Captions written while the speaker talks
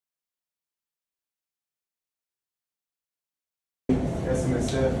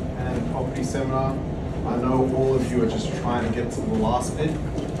SMSF and Property seminar. I know all of you are just trying to get to the last bit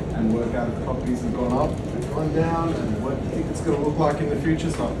and work out if the properties have gone up and gone down and what you think it's going to look like in the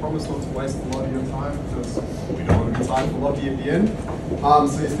future. So I promise not to waste a lot of your time because we don't want to be tired for lucky at the end.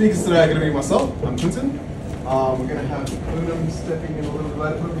 So your speakers today are going to be myself. I'm Quinton. We're going to have Poonam stepping in a little bit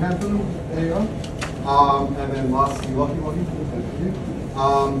later. Put your hand, Poonam. There you go. And then lastly, Lockie. Thank you.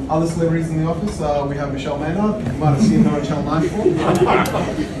 Other celebrities in the office, we have Michelle Maynard. You might have seen her on Channel 9 before.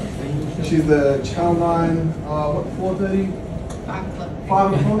 She's the Channel 9, 4:30?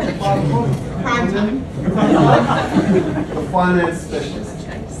 5 o'clock? Prime time. The finance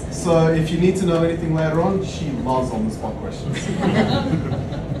specialist. So if you need to know anything later on, she loves on-the-spot questions.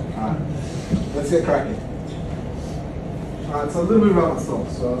 Alright, let's get cracking. Alright, so a little bit about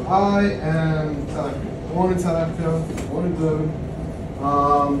myself. So I am South African. Born in South Africa, born in Durban.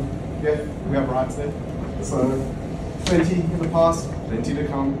 Yeah, we have rights there. So, plenty in the past, plenty to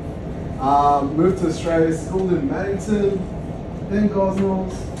come. Moved to Australia, schooled in Maddington, then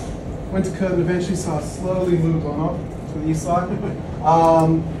Gosnells, went to Curtin eventually, so I slowly moved on up to the east side.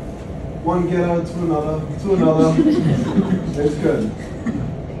 One ghetto to another, then to Curtin.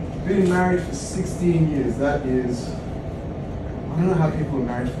 Been married for 16 years, that is, I don't know how people are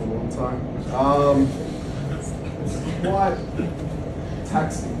married for a long time. It's quite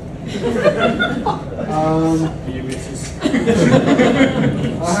taxing. I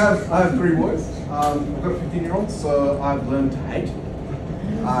have 3 boys. I've got a 15-year-old, so I've learned to hate.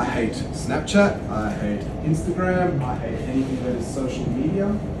 I hate Snapchat, I hate Instagram, I hate anything that is social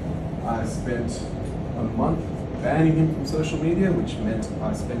media. I spent a month banning him from social media, which meant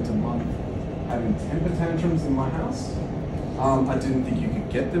I spent a month having temper tantrums in my house. I didn't think you could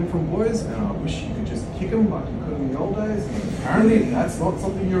get them from boys, and I wish you could just kick them like you could in the old days. And apparently, that's not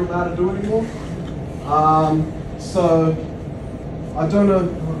something you're allowed to do anymore. So, I don't know,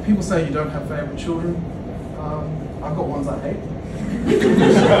 people say you don't have favorite children. I've got ones I hate.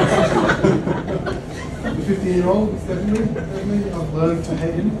 The 15-year-old, definitely, I've learned to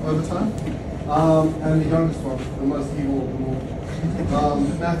hate him over time. And the youngest one, the most evil of them all.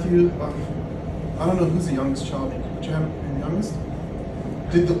 Matthew, I don't know who's the youngest child. Would you have the youngest?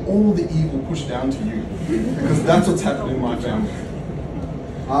 Did all the evil push down to you? Because that's what's happened in my family.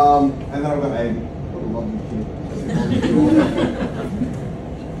 And then I've got Aiden. What a lovely kid.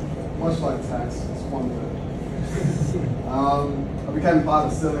 Much like tax, it's 1/3. I became part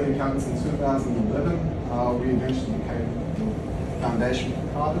of Sterling Accountants in 2011. We eventually became the foundation for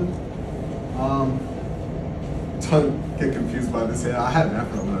Carbon. Don't get confused by this hair. I had an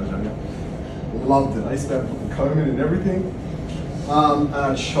afro when I was younger. Loved it. I used to have the comb in and everything. And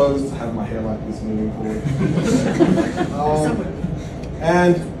I chose to have my hair like this moving forward.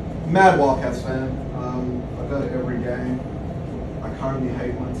 And mad Wildcats fan. I go to every game. I currently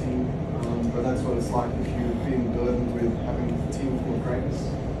hate my team, but that's what it's like if you've been burdened with having a team full of greatness.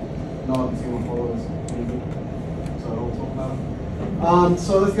 No other team will follow us. So I don't talk about it.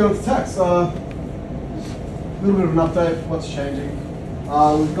 So let's go into tax. A little bit of an update. What's changing?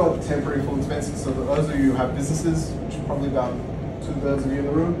 We've got temporary full expensing, so for those of you who have businesses, which are probably about 2/3 of you in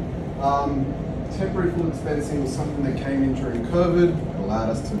the room, temporary full expensing was something that came in during COVID. It allowed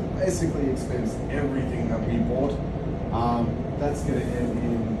us to basically expense everything that we bought. That's going to end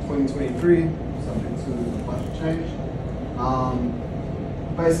in 2023, subject to the budget change.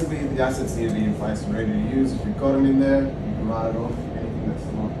 Basically, the assets need to be in place and ready to use. If you've got them in there, you can write it off. Anything that's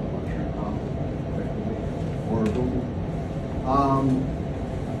not a luxury car, effectively, or a building.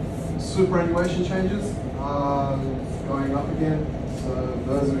 Superannuation changes going up again. So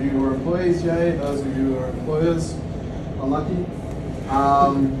those of you who are employees, yay. Those of you who are employers, unlucky.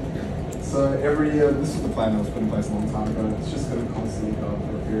 So every year, this is the plan that was put in place a long time ago. It's just going to constantly go up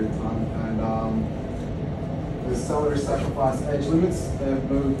for a period of time. And the salary sacrifice age limits, they've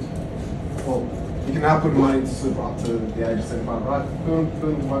moved. Well, you can now put money into super up to the age of 75, right? Boom,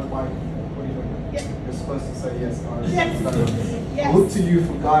 what do you think? Yes. You're supposed to say yes, guys. Yes. I look to you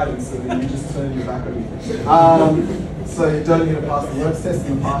for guidance, and then you just turn your back on me. So you don't need to pass the words test.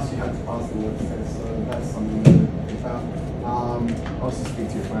 In the past, you had to pass the words test, so that's something to think about. Also speak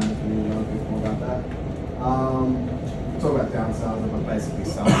to your friends if you know a bit more about that. Talk about downsizing, but basically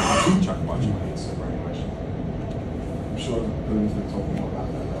selling chuck a bunch of money into superannuation. I'm sure Boom's going to talk more about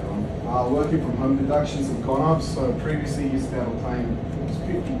that later on. Working from home deductions have gone up, so previously you used to be able to claim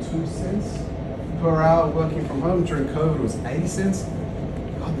 52 cents per hour working from home. During COVID it was 80 cents.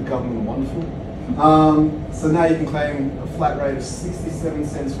 God, the government were wonderful. So now you can claim a flat rate of 67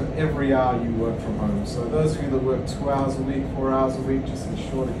 cents for every hour you work from home. So those of you that work 2 hours a week, 4 hours a week, just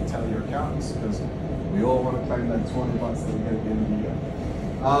ensure that you tell your accountants, because we all want to claim that 200 bucks that we get at the end of the year.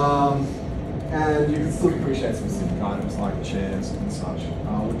 And you can still depreciate specific items like chairs and such.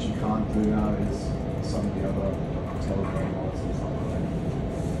 What you can't do now is some of the other telephone models and stuff like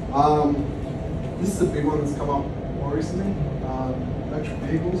that. This is a big one that's come up more recently. Electric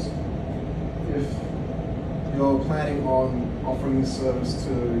vehicles. If you're planning on offering this service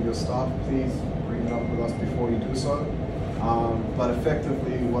to your staff, please bring it up with us before you do so. But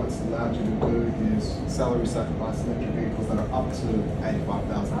effectively, what it's allowed you to do is salary sacrifice electric vehicles that are up to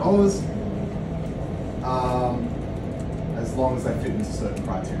 $85,000, as long as they fit into certain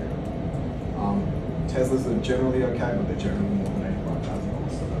criteria. Teslas are generally okay, but they're generally more than $85,000,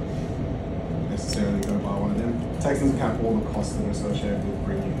 so don't necessarily go buy one of them. It takes into account all the costs that are associated with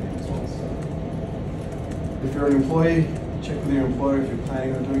bringing it in as well. So if you're an employee, check with your employer if you're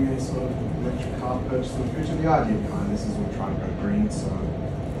planning on doing any sort of electric car purchase in the future. The idea behind this is we're trying to go green, so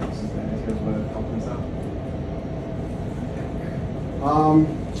this is the ideas where companies are.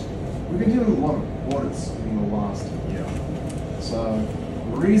 We've been doing a lot of audits in the last year. So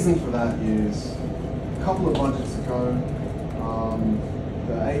the reason for that is a couple of budgets ago,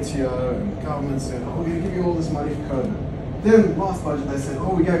 the ATO and the government said, oh, we're going to give you all this money for COVID. Then last budget they said,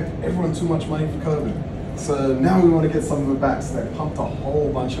 oh, we gave everyone too much money for COVID. So now we want to get some of it back. So they pumped a whole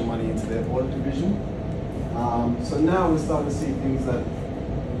bunch of money into their audit division. So now we're starting to see things that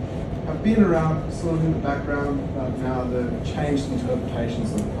have been around sort of in the background, but now they've changed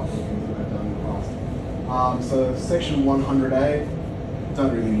interpretations of a couple of things that they've done in the past. So section 100A,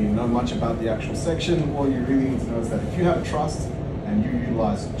 don't really need to know much about the actual section. All you really need to know is that if you have a trust and you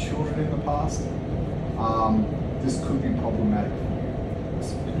utilize children in the past, this could be problematic for you.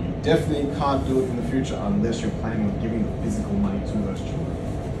 And you definitely can't do it in the future unless you're planning on giving the physical money to those children.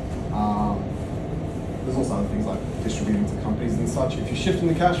 There's also other things like distributing to companies and such. If you're shifting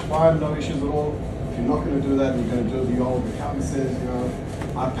the cash, fine, no issues at all. If you're not going to do that, and you're going to do the old accountant says, you know,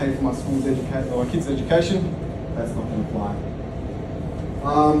 I pay for my school's education or my kids' education, that's not going to apply.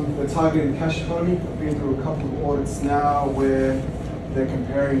 They're targeting the cash economy. I've been through a couple of audits now where they're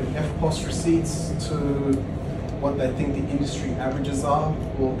comparing FPOS receipts to what they think the industry averages are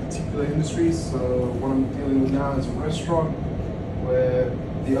for particular industries. So what I'm dealing with now is a restaurant where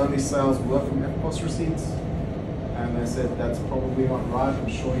the only sales were from FPOS receipts, and they said that's probably not right. I'm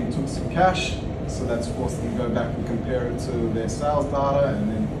sure you took some cash, so that's forced them to go back and compare it to their sales data,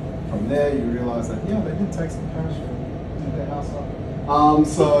 and then from there you realise that yeah, they did take some cash and did their house up.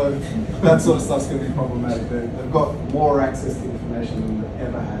 So that sort of stuff's going to be problematic. They've got more access to information than they've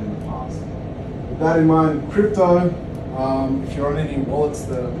ever had in the past. With that in mind, crypto, if you're on any wallets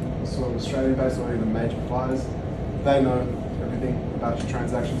that are sort of Australian-based or even major providers, they know everything about your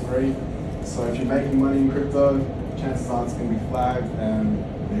transactions already. So if you're making money in crypto, chances are it's going to be flagged and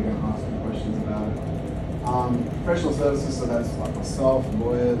they're going to ask you questions about it. Professional services, so that's like myself,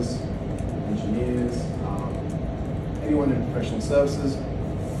 lawyers, engineers, anyone in professional services.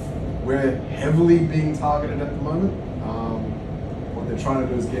 We're heavily being targeted at the moment. What they're trying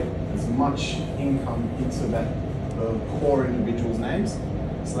to do is get as much income into the core individuals' names.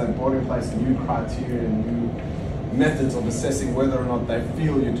 So they've brought in place new criteria and new methods of assessing whether or not they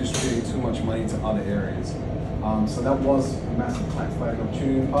feel you're distributing too much money to other areas. So that was a massive tax laying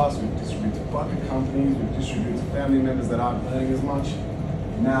opportunity in the past. We've distributed to bucket companies, we've distributed to family members that aren't earning as much.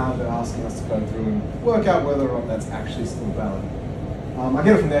 Now they're asking us to go through and work out whether or not that's actually still valid. I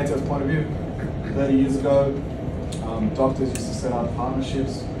get it from the ATO's point of view. 30 years ago, doctors used to set up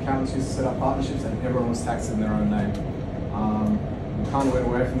partnerships, accountants used to set up partnerships, and everyone was taxed in their own name. We kind of went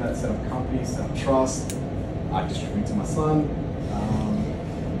away from that, set up companies, set up trusts. I distribute to my son.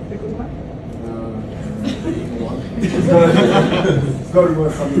 They're good, mate? It's got to be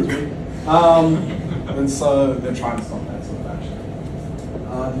worth something to me. And so they're trying to stop that sort of action.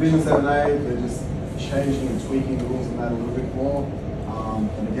 Division 7A, they're just changing and tweaking the rules on that a little bit more.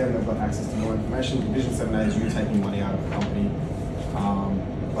 And again, they've got access to more information. Division 7A is you taking money out of the company,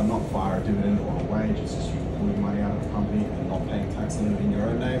 but not via a dividend or a wage. It's just you pulling money out of the company and not paying tax on it in your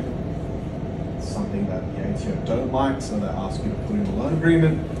own name. Something that the ATO don't like, so they ask you to put in a loan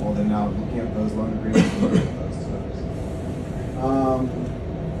agreement, or they're now looking at those loan agreements and looking at those terms.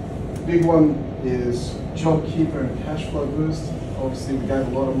 The big one is JobKeeper and cash flow boost. Obviously, we gave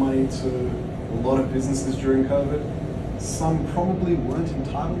a lot of money to a lot of businesses during COVID. Some probably weren't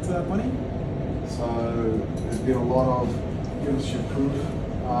entitled to that money, so there's been a lot of give us your proof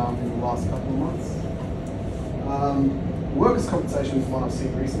in the last couple of months. Workers' compensation is one I've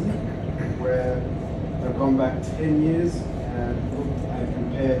seen recently, where they've gone back 10 years and looked and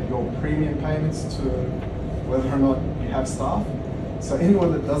compared your premium payments to whether or not you have staff. So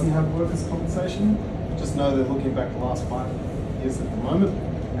anyone that doesn't have workers' compensation, just know they're looking back the last 5 years at the moment.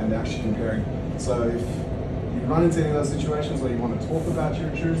 and they're actually comparing. So if you run into any of those situations where you want to talk about your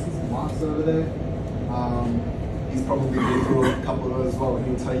insurances, Mark's over there. He's probably been through a couple of those as well, and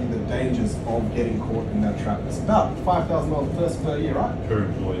he'll tell you the dangers of getting caught in that trap. It's about $5,000 first per year, right? Per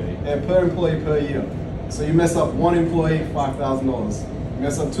employee. Yeah, per employee per year. So you mess up one employee, $5,000. You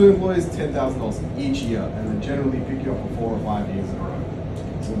mess up two employees, $10,000 each year, and they generally pick you up for 4 or 5 years in a row.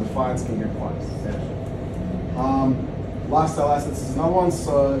 So the fines can get quite substantial. Lifestyle assets is another one.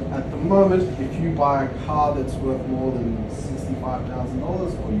 So at the moment, if you buy a car that's worth more than $65,000,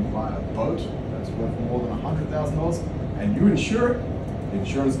 or you buy a boat that's worth more than $100,000, and you insure it, the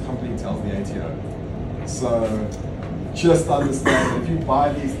insurance company tells the ATO. So just understand that if you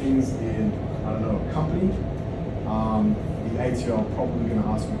buy these things in, I don't know, a company, the ATO are probably going to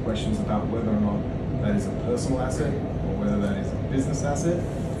ask you questions about whether or not that is a personal asset or whether that is a business asset.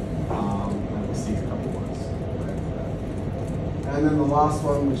 And we'll see a couple of ones related to that. And then the last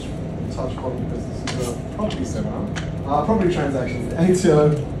one, which we'll touch upon because this is a property seminar, property transactions. The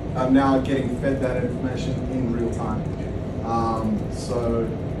ATO are now getting fed that information in real time. So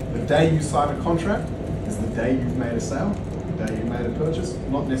the day you sign a contract is the day you've made a sale, the day you made a purchase,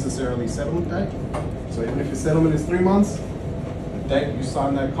 not necessarily settlement date. So even if your settlement is 3 months, the date you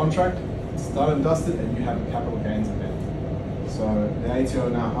sign that contract, it's done and dusted, and you have a capital gains event. So the ATO are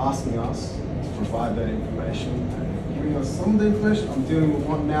now asking us to provide that information and giving us some of the information. I'm dealing with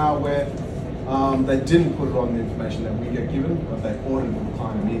one now where they didn't put it on the information that we get given, but they ordered the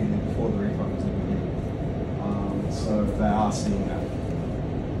client immediately before the refund was even given. So they are seeing that.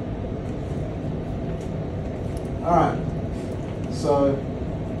 All right. So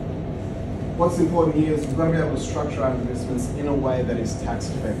what's important here is we've got to be able to structure our investments in a way that is tax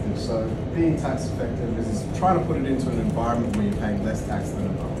effective. So being tax effective is trying to put it into an environment where you're paying less tax than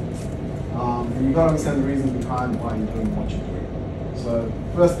at home. And you've got to understand the reasons behind why you're doing what you're doing. So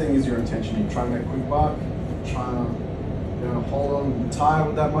first thing is your intention. You're trying to make a quick buck, you're trying to hold on, retire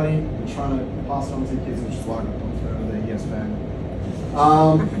with that money, you're trying to pass it on to your kids, which is why I got them through the ES family.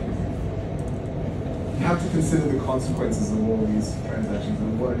 You have to consider the consequences of all these transactions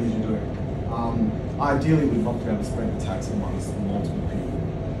and what it is you're doing. Ideally, we'd love to be able to spread the tax amongst multiple people.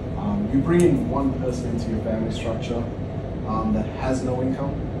 You bring in one person into your family structure that has no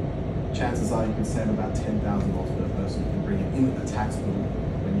income, chances are you can save about $10,000 per person. You can bring it into the tax bill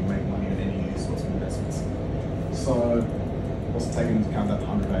when you make money on any of these sorts of investments. So, also taking into account that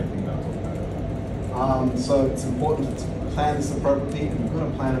 100-day thing that I talked about. So it's important to plan this appropriately, and you've got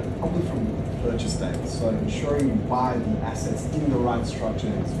to plan it probably from purchase date. So ensuring you buy the assets in the right structure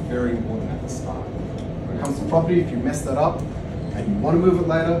is very important at the start. When it comes to property, if you mess that up and you want to move it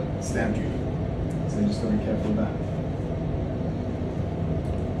later, stamp duty. So you just got to be careful of that.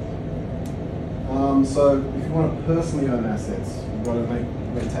 So if you want to personally own assets, you've got to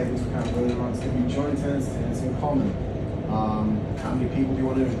take into account whether or not it's going to be joint tenants, tenants in common. How many people do you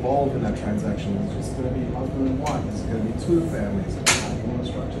want to involve in that transaction? Is it just going to be husband and wife? Is it going to be 2 families? How do you want to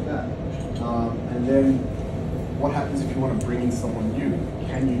structure that? And then what happens if you want to bring in someone new?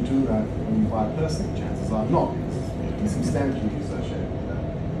 Can you do that when you buy personally? Chances are not, because there's going to be some stamp duty associated with that.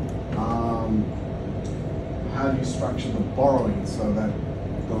 How do you structure the borrowing so that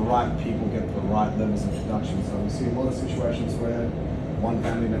the right people get the right levels of deduction? So we see a lot of situations where one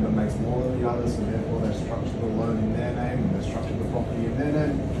family member makes more than the other, so therefore they structure the loan in their name and they structure the property in their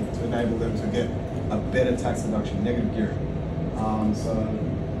name to enable them to get a better tax deduction, negative gearing. So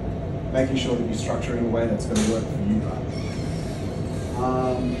making sure that you structure in a way that's going to work for you guys.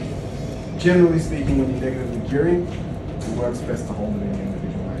 Generally speaking, when you're negatively gearing, it works best to hold it in your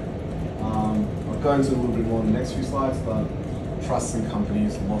individual name. I'll go into a little bit more in the next few slides, but trusts and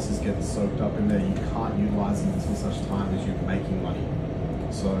companies, losses get soaked up in there. You can't utilize them until such time as you're making money.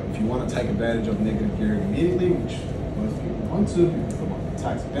 So if you want to take advantage of negative gearing immediately, which most people want to because they want the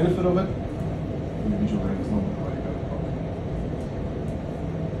tax benefit of it, individual name is not the way to go.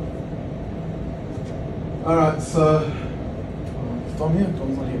 Alright, so is Tom here?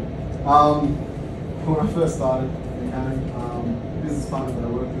 Tom's not here. When I first started in accounting, the business partner that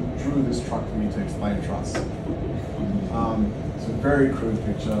I worked with drew this truck for me to explain trust. It's a very crude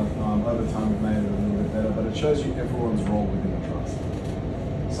picture. Over time we've made it a little bit better, but it shows you everyone's role within the trust.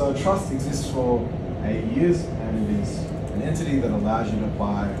 So a trust exists for 8 years, and it is an entity that allows you to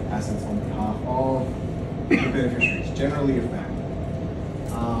buy assets on behalf of the beneficiaries, generally your family.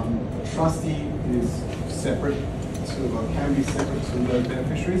 A trustee is separate to, or can be separate to those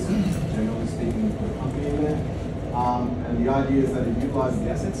beneficiaries, generally speaking, you put a company in there. And the idea is that it utilizes the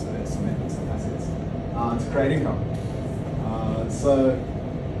assets, so there's some methods of assets, to create income. So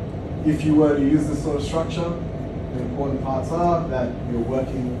if you were to use this sort of structure, the important parts are that you're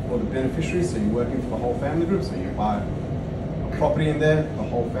working for the beneficiary, so you're working for the whole family group. So you buy a property in there, the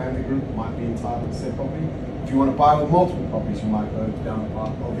whole family group might be entitled to said property. If you want to buy with multiple properties, you might go down the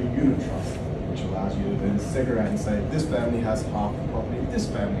path of a unit trust, which allows you to then segregate and say this family has half the property, this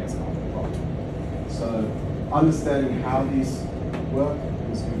family has half the property. So understanding how these work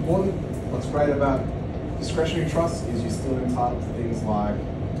is important. What's great about discretionary trusts is you're still entitled to things like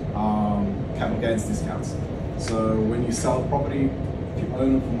capital gains discounts. So when you sell a property, if you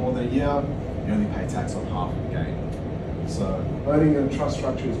own it for more than a year, you only pay tax on half of the gain. So owning a trust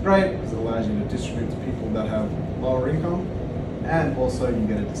structure is great because it allows you to distribute to people that have lower income, and also you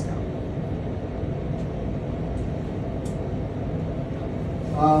get a discount.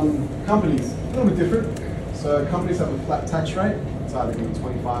 Companies, a little bit different. So companies have a flat tax rate. It's either going to be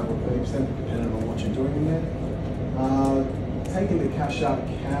 25 or 30% depending on what you're doing in there. Taking the cash out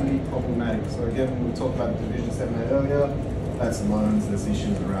can be problematic. So again, we talked about Division 7A earlier. That's loans, there's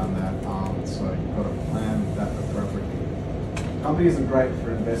issues around that. So you've got to plan that appropriately. Companies are great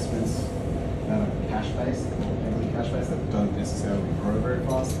for investments that are cash-based or heavily cash-based that don't necessarily grow very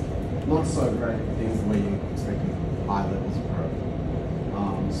fast. Not so great for things where you're expecting high levels of growth.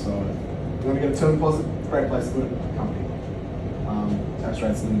 So you want to get a term deposit, great place to put it, company. Tax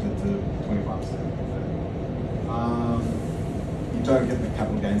rate's limited to 25%. You don't get the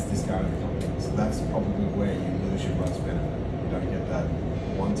capital gains discount in the company, so that's probably where you lose your most benefit. You don't get that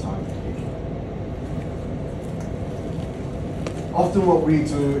one-time kick. Often what we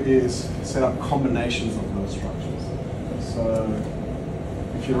do is set up combinations of those structures. So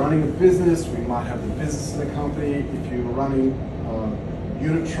if you're running a business, we might have the business in the company. If you're running a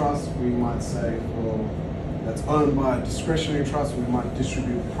unit trust, we might say that's owned by a discretionary trust, we might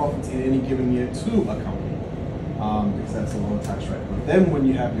distribute profits in any given year to a company. Because that's a lower tax rate. But then when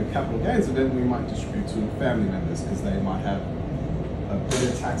you have your capital gains event, we might distribute to family members because they might have a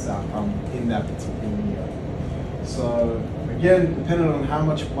better tax outcome in that particular year. So again, depending on how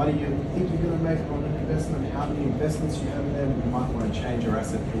much money you think you're going to make on an investment, how many investments you have in there, you might want to change your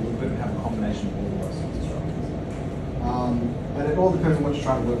asset pool a little bit and have a combination of all those sorts of structures. And it all depends on what you're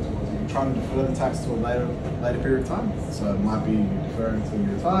trying to work towards. You're trying to defer the tax to a later period of time. So it might be you defer until you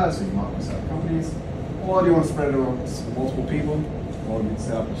retire, so you might want to set up companies. Or do you want to spread it around multiple people? Or you can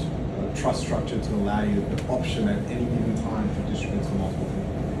set up a trust structure to allow you the option at any given time to distribute to multiple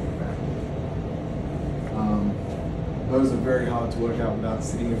people in your family. Those are very hard to work out without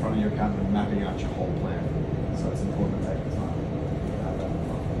sitting in front of your accountant and mapping out your whole plan. So it's important to take the time to have that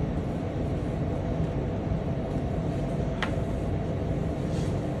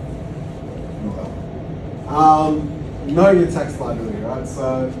fun. Know your tax liability, right?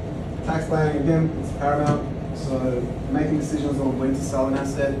 So tax planning, again, it's paramount. So making decisions on when to sell an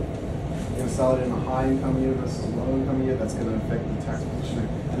asset, you're going to sell it in a high income year versus a low income year, that's going to affect the tax position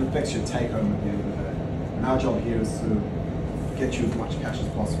and affects your take home at the end of the day. And our job here is to get you as much cash as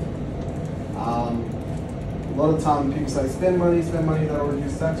possible. A lot of time people say spend money, that'll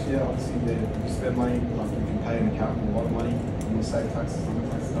reduce tax. Yeah, obviously you spend money, like you can pay an accountant a lot of money and you'll save taxes on the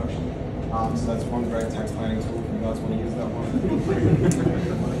tax deduction. So that's one great tax planning tool if you guys want to use that one.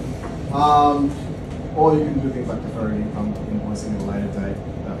 Or you can do things like deferred income, invoicing at a later date.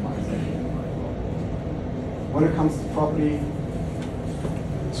 That might take you money as well. When it comes to property,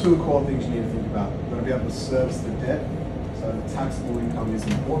 two core things you need to think about. You've got to be able to service the debt. So the taxable income is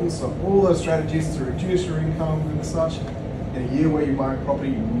important. So all those strategies to reduce your income and such. In a year where you're buying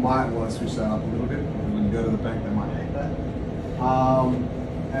property, you might want to switch that up a little bit. When you go to the bank, they might hate that.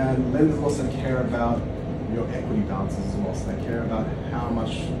 And lenders also care about your equity balances as well. So they care about how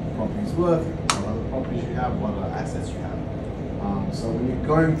much property is worth, what other properties you have, what other assets you have. So when you're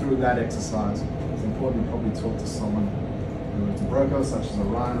going through that exercise, it's important to probably talk to someone who is a broker, such as a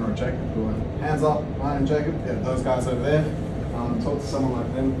Ryan or a Jacob, who are hands up, Ryan and Jacob, yeah, those guys over there. Talk to someone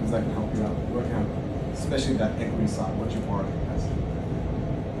like them because they can help you out, work out, especially that equity side, what your borrowing capacity.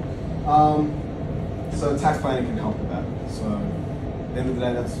 So tax planning can help with that. So at the end of the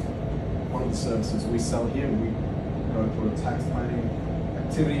day, that's one of the services we sell here. We go through a tax planning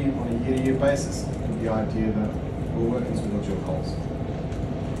activity on a year-to-year basis with the idea that we're working towards your goals.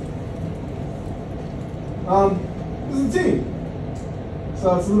 This is a team. So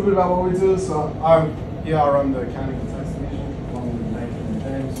it's a little bit about what we do. So I run the accounting and tax division along with Nathan and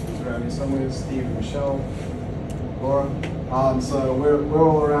James, who's around here somewhere, Steve and Michelle, Laura. So we're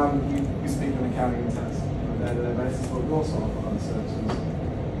all around. We speak on accounting and tax on a day-to-day basis, but we also offer other services.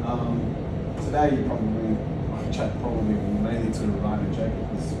 Today you probably chat mainly to Ryan and Jacob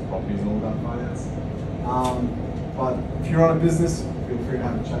because property is all about finance. But if you're on a business, feel free to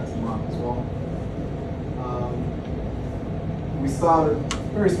have a chat to Mark as well. We started a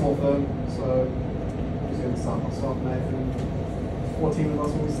very small firm, so I'm just going to start myself, Nathan. 14 of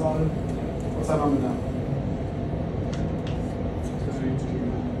us when we started. What's our number now?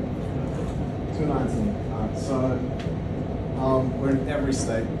 219. Alright, so we're in every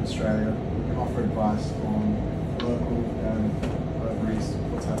state in Australia. We can offer advice on local and over east,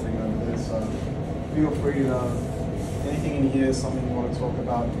 what's happening over there. So feel free to, anything in here, something you want to talk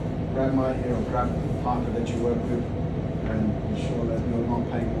about, grab my ear or grab the partner that you work with and ensure that you're not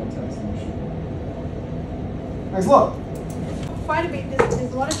paying more tax than you should. Thanks a lot. Quite a bit.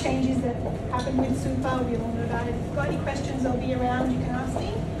 There's a lot of changes that happen with super. We all know about it. If you've got any questions, I'll be around. You can ask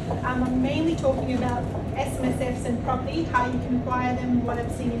me. I'm mainly talking about SMSFs and property, how you can acquire them, what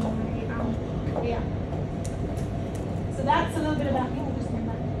I've seen in my career. So that's a little bit about me. We'll just move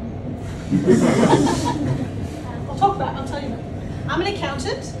back. I'll tell you about it. I'm an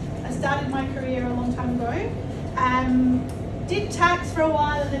accountant. I started my career a long time ago. Did tax for a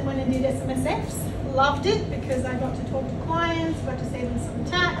while and then went and did SMSFs. Loved it because I got to talk to clients, got to save them some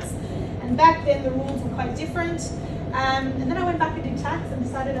tax, and back then the rules were quite different. And then I went back and did tax and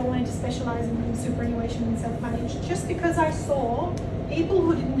decided I wanted to specialise in superannuation and self-managed, just because I saw people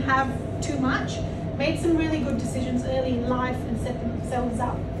who didn't have too much made some really good decisions early in life and set themselves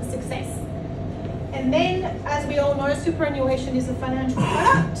up for success. And then, as we all know, superannuation is a financial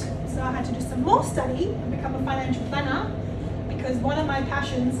product, so I had to do some more study and become a financial planner, because one of my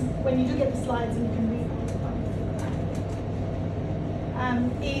passions, when you do get the slides and you can read,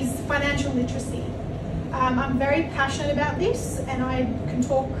 is financial literacy. I'm very passionate about this and I can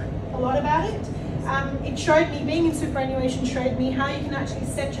talk a lot about it. It showed me, being in superannuation showed me how you can actually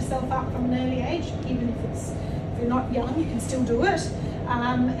set yourself up from an early age, even if you're not young, you can still do it.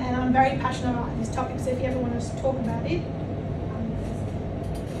 And I'm very passionate about this topic, so if you ever want us to talk about it.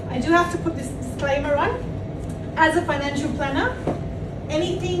 I do have to put this disclaimer on. As a financial planner,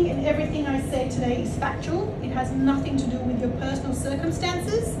 anything and everything I say today is factual. It has nothing to do with your personal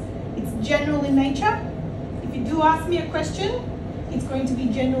circumstances. It's general in nature. If you do ask me a question, it's going to be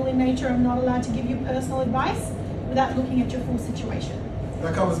general in nature. I'm not allowed to give you personal advice without looking at your full situation.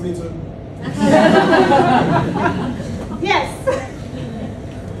 That covers me too. Yes.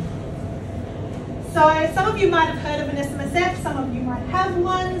 So some of you might have heard of an SMSF, some of you might have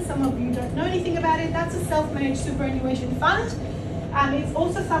one, some of you don't know anything about it. That's a self-managed superannuation fund. It's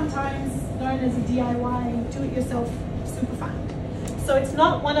also sometimes known as a DIY, do-it-yourself super fund. So it's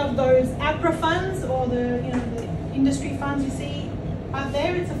not one of those APRA funds or the industry funds you see out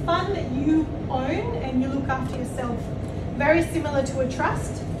there. It's a fund that you own and you look after yourself. Very similar to a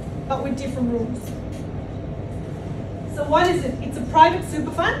trust, but with different rules. So what is it? It's a private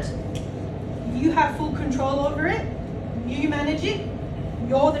super fund. You have full control over it. You manage it.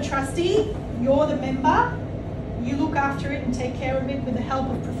 You're the trustee. You're the member. You look after it and take care of it with the help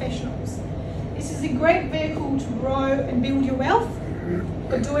of professionals. This is a great vehicle to grow and build your wealth,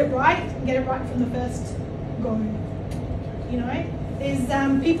 but do it right and get it right from the first go. You know,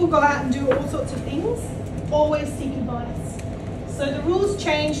 there's people go out and do all sorts of things. Always seek advice. So the rules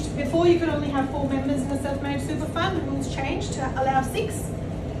changed. Before you could only have 4 members in a self-managed super fund. The rules changed to allow 6.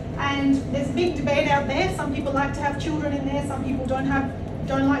 And there's a big debate out there. Some people like to have children in there. Some people don't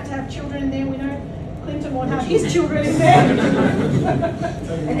like to have children in there. We know Clinton won't have his children in there.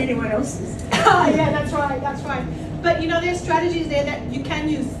 And anyone else's. Yeah, that's right, that's right. But you know, there's strategies there that you can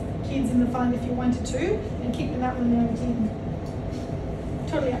use kids in the fund if you wanted to, and kick them out when they're 18.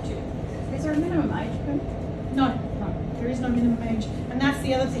 Totally up to you. Is there a minimum age limit? No, there is no minimum age. And that's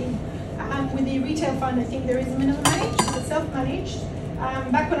the other thing. With the retail fund, I think there is a minimum age. It's self-managed.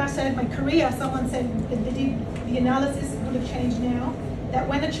 Back when I started my career, someone said that they did the analysis, it would have changed now, that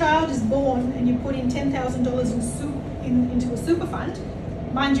when a child is born and you put in $10,000 into a super fund,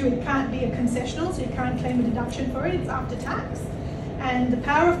 mind you, it can't be a concessional, so you can't claim a deduction for it, it's after tax. And the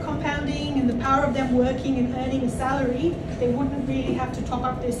power of compounding and the power of them working and earning a salary, they wouldn't really have to top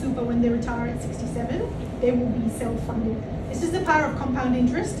up their super when they retire at 67. They will be self-funded. This is the power of compound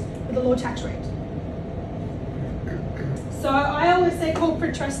interest with a low tax rate. So I always say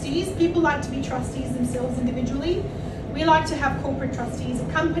corporate trustees. People like to be trustees themselves individually. We like to have corporate trustees, a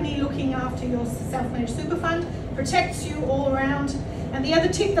company looking after your self-managed super fund, protects you all around. And the other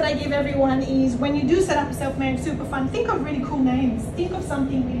tip that I give everyone is when you do set up a self-managed super fund, think of really cool names. Think of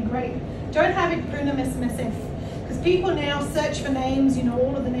something really great. Don't have it Prunum SMSF. Because people now search for names, you know,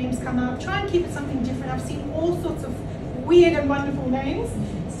 all of the names come up. Try and keep it something different. I've seen all sorts of weird and wonderful names.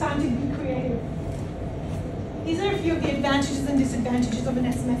 It's time to be creative. These are a few of the advantages and disadvantages of an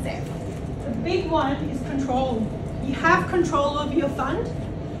SMSF. The big one is control. You have control over your fund.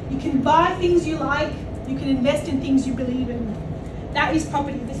 You can buy things you like. You can invest in things you believe in. That is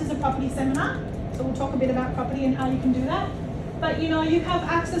property. This is a property seminar, so we'll talk a bit about property and how you can do that. But you know, you have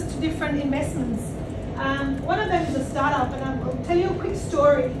access to different investments. One of them is a startup, and I'll tell you a quick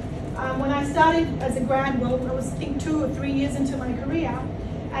story. When I started as a grad, well, I was I think 2 or 3 years into my career,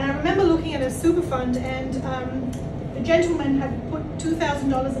 and I remember looking at a super fund, and the gentleman had put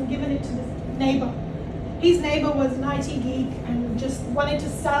 $2,000 and given it to the neighbor. His neighbor was an IT geek and just wanted to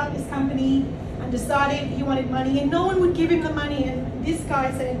start up his company and decided he wanted money, and no one would give him the money, and this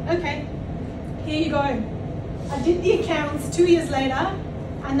guy said, okay, here you go. I did the accounts 2 years later,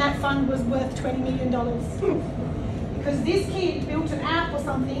 and that fund was worth $20 million. Because this kid built an app or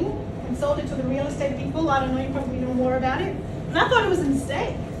something and sold it to the real estate people. I don't know, you probably know more about it. And I thought it was a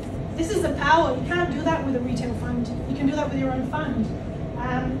mistake. This is the power. You can't do that with a retail fund. You can do that with your own fund.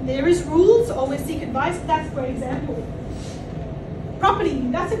 There is rules, always seek advice. That's a great example. Property,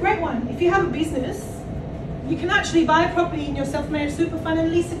 that's a great one. If you have a business, you can actually buy a property in your self-managed super fund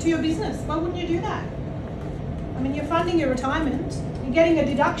and lease it to your business. Why wouldn't you do that? I mean, you're funding your retirement. You're getting a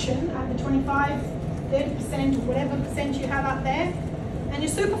deduction at the 25, 30% or whatever percent you have up there, and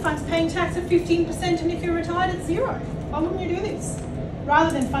your super fund's paying tax at 15%, and if you're retired, it's 0. Why wouldn't you do this?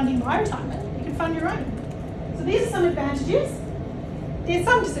 Rather than funding my retirement, you can fund your own. So these are some advantages. There's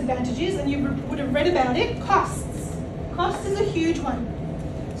some disadvantages, and you would have read about it. Costs. Cost is a huge one.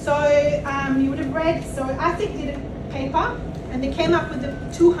 So you would have read, so ASIC did a paper, and they came up with the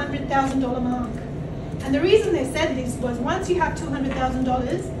 $200,000 mark. And the reason they said this was once you have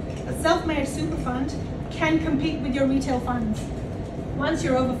 $200,000, a self-managed super fund can compete with your retail funds. Once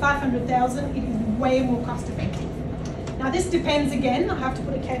you're over $500,000, it is way more cost effective. Now this depends, again, I have to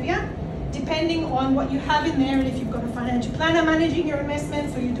put a caveat, depending on what you have in there and if you've got a financial planner managing your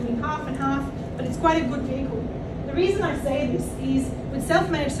investments or you're doing half and half, but it's quite a good vehicle. The reason I say this is with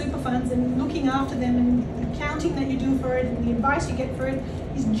self-managed super funds and looking after them and the accounting that you do for it and the advice you get for it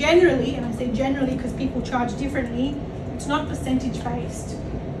is generally, and I say generally because people charge differently, it's not percentage based.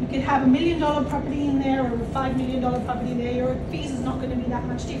 You could have $1 million property in there or a $5 million property there, your fees is not going to be that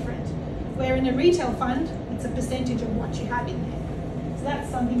much different. Where in a retail fund, it's a percentage of what you have in there. So that's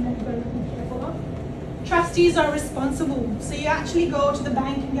something that you've got to be careful of. Trustees are responsible. So you actually go to the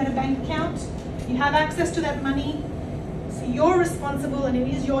bank and get a bank account. You have access to that money. So you're responsible, and it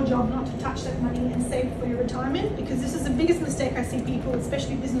is your job not to touch that money and save it for your retirement, because this is the biggest mistake I see people,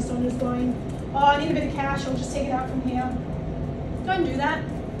 especially business owners, going, oh, I need a bit of cash, I'll just take it out from here. Don't do that.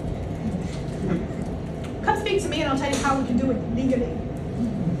 Come speak to me and I'll tell you how we can do it legally.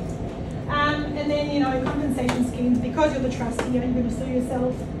 And then, you know, compensation schemes, because you're the trustee and you're going to sue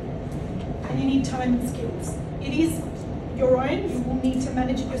yourself and you need time and skills. It is your own, you will need to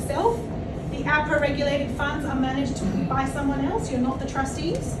manage it yourself. The APRA regulated funds are managed by someone else, you're not the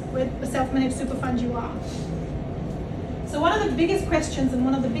trustees. With the self-managed super fund you are. So one of the biggest questions and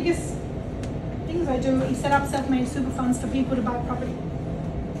one of the biggest things I do is set up self-managed super funds for people to buy property.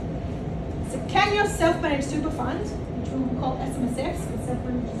 So can your self-managed super fund, which we will call SMSFs, or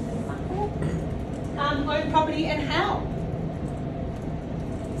self-managed own property, and how?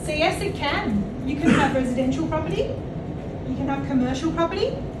 So yes, it can. You can have residential property, you can have commercial property,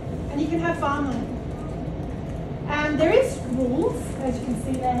 and you can have farmland. There is rules, as you can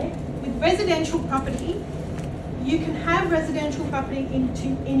see there. With residential property, you can have residential property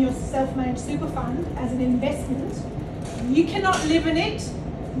in your self-managed super fund as an investment. You cannot live in it.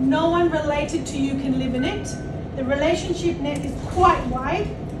 No one related to you can live in it. The relationship net is quite wide.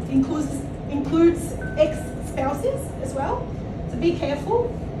 It includes ex-spouses as well. So be careful.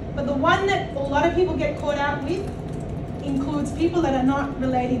 But the one that a lot of people get caught out with includes people that are not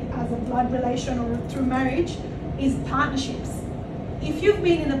related as a blood relation or through marriage, is partnerships. If you've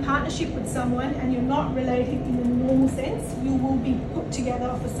been in a partnership with someone and you're not related in the normal sense, you will be put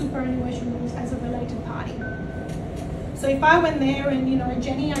together for superannuation rules as a related party. So if I went there and, you know,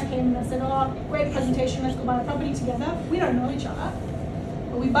 Jenny, I came and I said, oh, great presentation, let's go buy a property together. We don't know each other,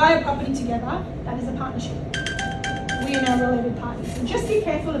 but we buy a property together, that is a partnership. We are now related parties. So just be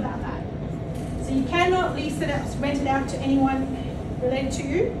careful about that. So you cannot lease it out, rent it out to anyone related to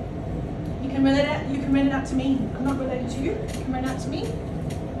you. You can rent it out to me. I'm not related to you. You can rent it out to me.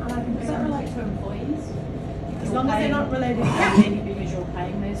 And I can Does that relate to employees? As long as they're not related. Maybe because you're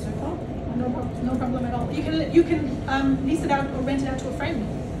paying their super? No problem at all. You can lease it out or rent it out to a friend.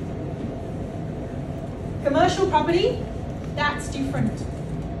 Commercial property, that's different.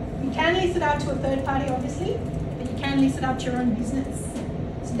 You can lease it out to a third party, obviously, but you can lease it out to your own business.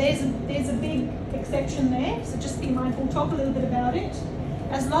 So there's a big exception there. So just be mindful. Talk a little bit about it.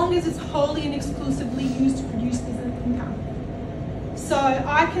 As long as it's wholly and exclusively used to produce business income. So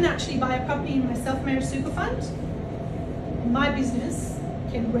I can actually buy a property in my self-managed super fund, and my business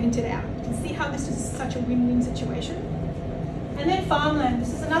can rent it out. You can see how this is such a win-win situation. And then farmland,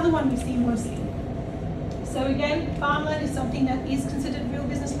 this is another one we see mostly. So again, farmland is something that is considered real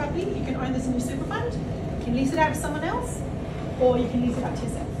business property. You can own this in your super fund, you can lease it out to someone else, or you can lease it out to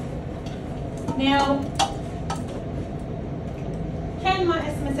yourself. Now, can my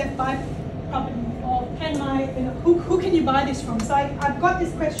SMSF buy property, or can my, who can you buy this from? So I've got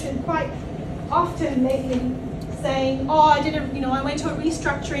this question quite often lately, saying, oh, I went to a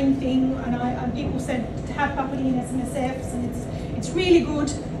restructuring thing, and people said to have property in SMSFs, and it's really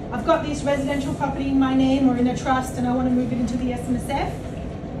good. I've got this residential property in my name or in a trust, and I want to move it into the SMSF.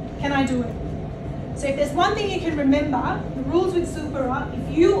 Can I do it? So if there's one thing you can remember, the rules with super are,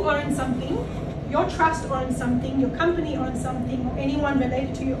 if you own something, your trust owns something, your company owns something, or anyone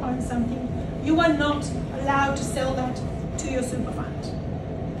related to you owns something, you are not allowed to sell that to your super fund,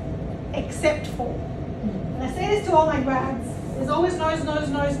 except for, and I say this to all my grads, there's always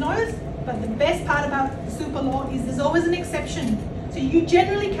no's, but the best part about the super law is there's always an exception. So you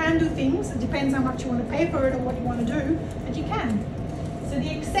generally can do things, it depends how much you want to pay for it or what you want to do, but you can. So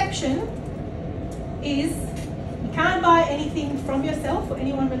the exception is you can't buy anything from yourself or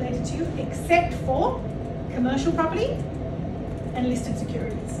anyone related to you except for commercial property and listed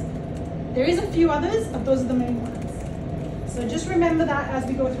securities. There is a few others, but those are the main ones. So just remember that as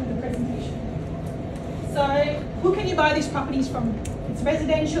we go through the presentation. So who can you buy these properties from? It's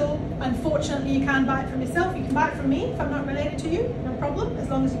residential. Unfortunately, you can't buy it from yourself. You can buy it from me if I'm not related to you, no problem, as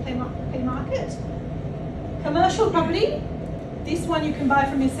long as you pay market. Commercial property, this one you can buy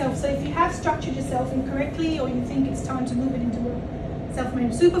from yourself. So if you have structured yourself incorrectly, or you think it's time to move it into a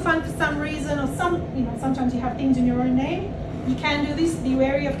self-managed super fund for some reason, or sometimes you have things in your own name, you can do this. Be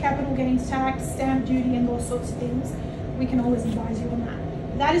wary of capital gains tax, stamp duty, and those sorts of things. We can always advise you on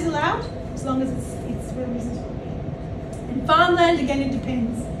that. That is allowed as long as it's real business property. And farmland, again, it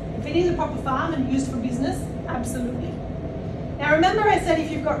depends. If it is a proper farm and used for business, absolutely. Now remember I said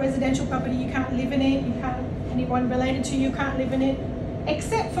if you've got residential property, you can't live in it, anyone related to you can't live in it,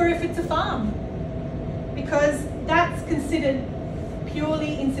 except for if it's a farm, because that's considered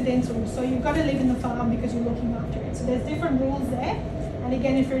purely incidental. So you've got to live in the farm because you're looking after it. So there's different rules there. And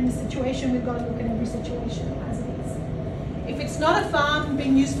again, if you're in a situation, we've got to look at every situation as it is. If it's not a farm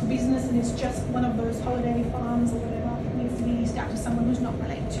being used for business and it's just one of those holiday farms or whatever, it needs to be leased out to someone who's not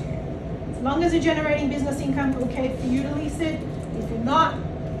related to you. As long as you're generating business income, okay for you to lease it. If you're not,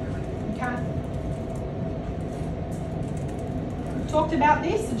 you can't. We've talked about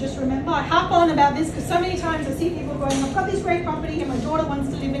this, so just remember, I harp on about this because so many times I see people going, I've got this great property and my daughter wants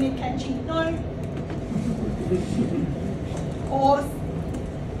to live in it, can she? No. Or,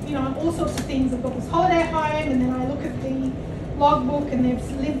 all sorts of things. I've got this holiday home, and then I look at the logbook and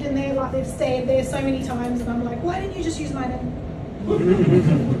they've lived in there, like they've stayed there so many times, and I'm like, why didn't you just use my name?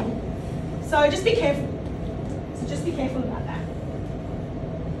 So just be careful. About that.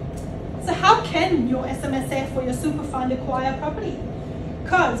 So how can your SMSF or your super fund acquire property?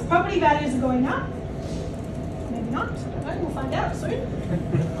 Because property values are going up. Maybe not, I don't know, we'll find out soon.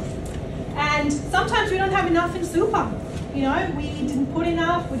 And sometimes we don't have enough in super. We didn't put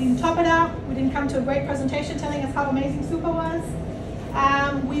enough, we didn't top it up, we didn't come to a great presentation telling us how amazing super was.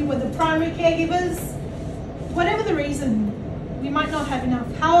 We were the primary caregivers. Whatever the reason, we might not have enough.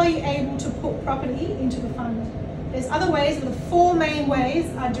 How are you able to put property into the fund? There's other ways, but the four main ways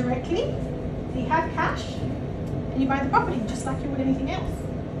are directly. You have cash and you buy the property just like you would anything else.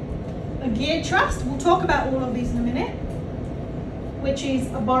 A geared trust, we'll talk about all of these in a minute, which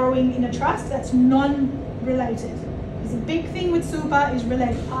is a borrowing in a trust that's non-related. Because the big thing with super is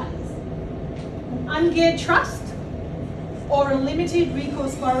related parties. An ungeared trust or a limited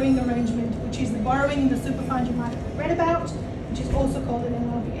recourse borrowing arrangement, which is the borrowing in the super fund you might have read about, which is also called an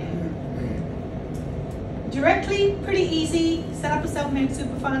LRBA. Directly, pretty easy, set up a self-made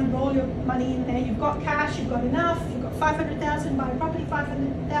super fund, roll your money in there, you've got cash, you've got enough, you've got 500,000, buy a property,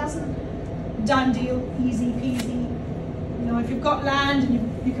 500,000, done deal, easy peasy. If you've got land and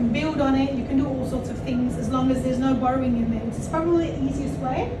you can build on it, you can do all sorts of things as long as there's no borrowing in there. It's probably the easiest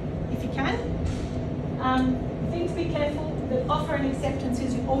way, if you can. The thing to be careful, the offer and acceptance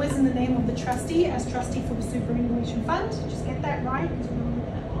is you're always in the name of the trustee as trustee for the superannuation fund. Just get that right, because we don't look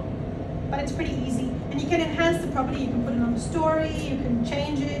at that one. But it's pretty easy. And you can enhance the property, you can put it on the story, you can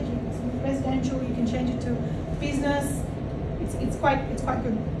change it, it's residential, you can change it to business. It's quite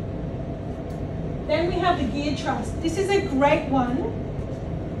good. Then we have the geared trust. This is a great one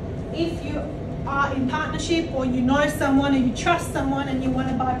if you are in partnership or you know someone or you trust someone and you want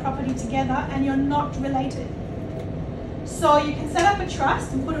to buy property together and you're not related. So you can set up a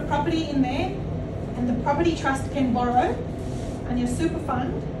trust and put a property in there, and the property trust can borrow and your super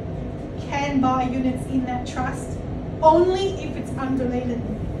fund can buy units in that trust only if it's unrelated.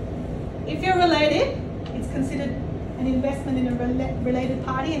 If you're related, it's considered an investment in a related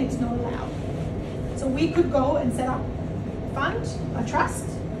party and it's not allowed. So we could go and set up a fund, a trust,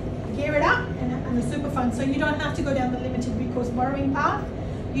 gear it up, and a super fund. So you don't have to go down the limited recourse borrowing path.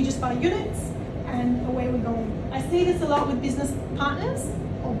 You just buy units and away we go. I see this a lot with business partners,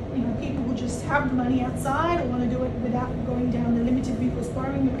 or people who just have the money outside or want to do it without going down the limited recourse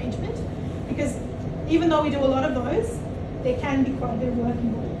borrowing arrangement. Because even though we do a lot of those, they can be quite a bit of work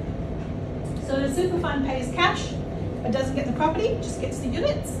involved. So the super fund pays cash, but doesn't get the property, just gets the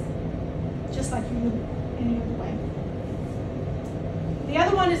units, just like you would any other way. The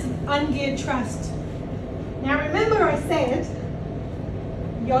other one is an ungeared trust. Now remember I said,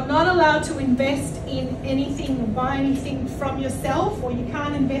 you're not allowed to invest in anything or buy anything from yourself, or you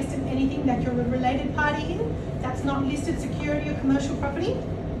can't invest in anything that you're a related party in, that's not listed security or commercial property,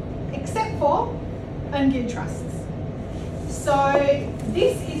 except for ungeared trusts. So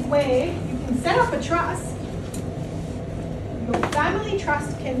this is where you can set up a trust. Your family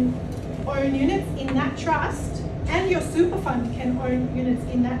trust can own units in that trust, and your super fund can own units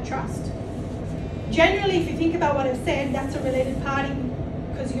in that trust. Generally, if you think about what I've said, that's a related party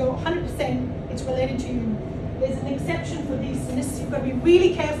because you're 100%, it's related to you. There's an exception for this, and this you've got to be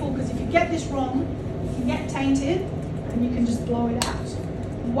really careful, because if you get this wrong, you can get tainted and you can just blow it out.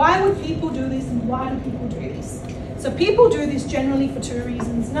 Why would people do this, and why do people do this? So people do this generally for two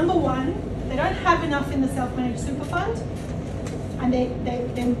reasons. Number one, they don't have enough in the self-managed super fund, and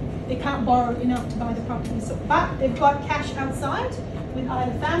they can't borrow enough to buy the property. So, but they've got cash outside with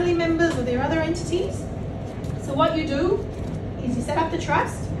either family members or their other entities. So what you do is you set up the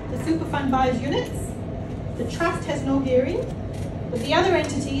trust, the super fund buys units, the trust has no gearing, but the other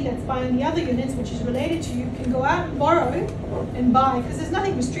entity that's buying the other units, which is related to you, can go out and borrow and buy, because there's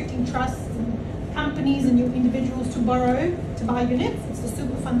nothing restricting trusts and companies and you individuals to borrow to buy units. It's the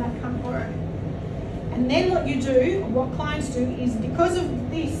super fund that can't borrow. And then what you do, or what clients do, is because of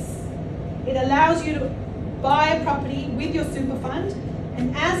this, it allows you to buy a property with your super fund,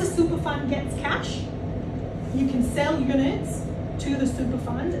 and as the super fund gets cash, you can sell units to the super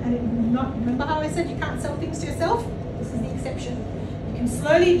fund, and it will not, remember how I said you can't sell things to yourself? This is the exception. You can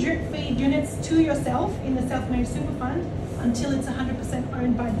slowly drip feed units to yourself in the self-managed super fund until it's 100%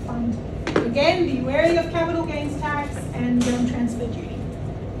 owned by the fund. Again, be wary of capital gains tax and transfer duty.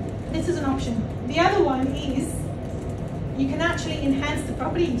 This is an option. The other one is you can actually enhance the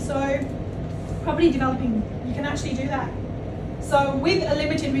property. So property developing, you can actually do that. So with a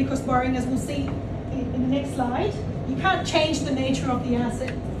limited recourse borrowing, as we'll see in the next slide, you can't change the nature of the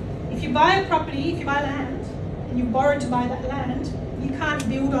asset. If you buy a property, if you buy land, and you borrow to buy that land, you can't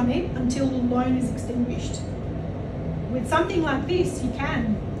build on it until the loan is extinguished. With something like this, you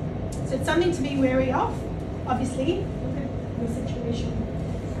can. So it's something to be wary of. Obviously, look at your situation.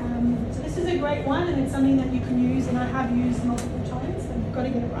 So this is a great one, and it's something that you can use, and I have used multiple times, but you've got to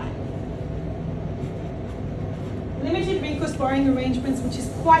get it right. Limited recourse borrowing arrangements, which is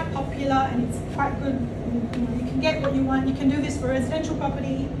quite popular and it's quite good. You can get what you want. You can do this for residential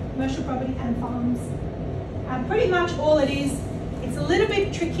property, commercial property, and farms. Pretty much all it is, it's a little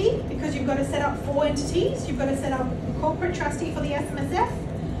bit tricky because you've got to set up 4 entities. You've got to set up the corporate trustee for the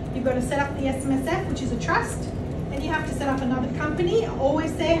SMSF. You've got to set up the SMSF, which is a trust. Then you have to set up another company. I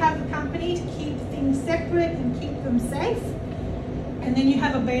always say have a company to keep things separate and keep them safe. And then you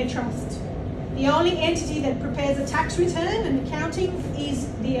have a bare trust. The only entity that prepares a tax return and accounting is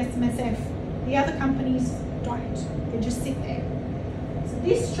the SMSF. The other companies don't. They just sit there. So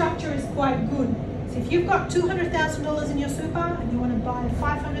this structure is quite good. So if you've got $200,000 in your super and you want to buy a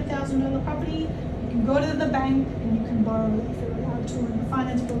 $500,000 property, you can go to the bank and you can borrow if you're allowed to, and the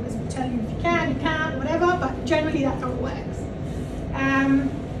finance brokers will tell you if you can, you can't, whatever, but generally that's how it works.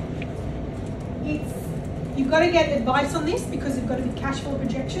 You've got to get advice on this because you've got to be cash flow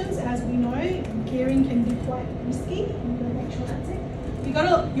projections. As we know, gearing can be quite risky. You've got to make sure that's it. You've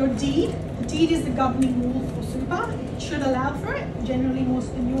got your deed. The deed is the governing rule for super. It should allow for it. Generally, most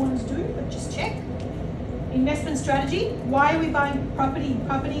of the new ones do, but just check. Investment strategy. Why are we buying property?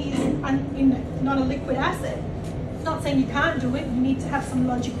 Property is not a liquid asset. It's not saying you can't do it. You need to have some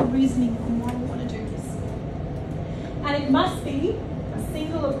logical reasoning on why we want to do this. And it must be a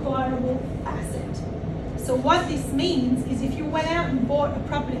single acquirable asset. So what this means is if you went out and bought a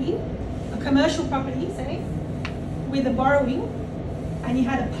property, a commercial property, say, with a borrowing, and you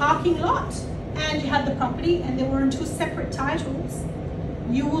had a parking lot, and you had the property, and they were in 2 separate titles,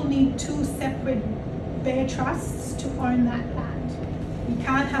 you will need 2 separate bare trusts to own that land. You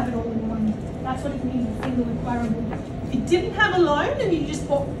can't have it all in one. That's what it means, a single acquirable. If you didn't have a loan and you just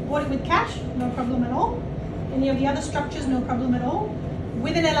bought it with cash, no problem at all. Any of the other structures, no problem at all.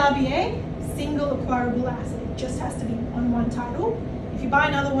 With an LRBA, single acquirable asset. It just has to be on one title. If you buy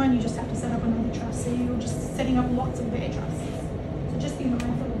another one, you just have to set up another trust. So you're just setting up lots of bare trusts. So just be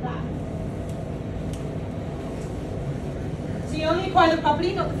mindful of that. So you only acquire the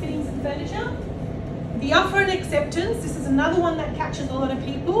property, not the fittings and furniture. The offer and acceptance, this is another one that catches a lot of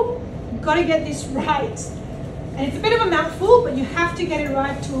people. You've got to get this right. And it's a bit of a mouthful, but you have to get it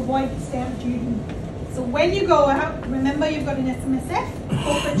right to avoid stamp duty. So when you go out, remember you've got an SMSF,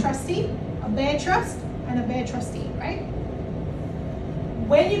 corporate trustee, a bare trust, and a bare trustee, right?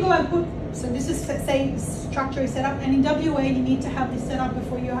 When you go and put, so this is, say, structure is set up, and in WA you need to have this set up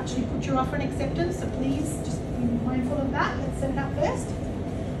before you actually put your offer and acceptance, so please just be mindful of that. Let's set it up first.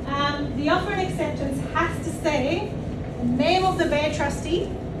 The offer and acceptance has to say the name of the bare trustee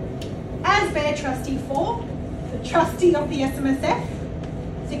as bare trustee for the trustee of the SMSF.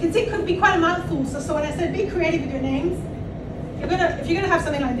 So you can see it could be quite a mouthful. So when I said be creative with your names, if you're gonna have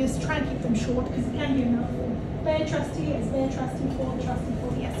something like this, try and keep them short because it can be a mouthful. Bare trustee as bare trustee for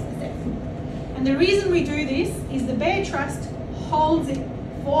the SMSF. And the reason we do this is the bare trust holds it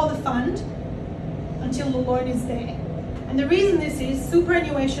for the fund until the loan is there. And the reason this is,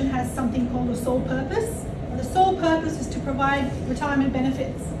 superannuation has something called a sole purpose. And the sole purpose is to provide retirement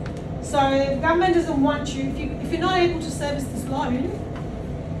benefits. So the government doesn't want you, if you're not able to service this loan,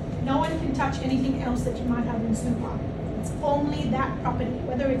 no one can touch anything else that you might have in super. It's only that property,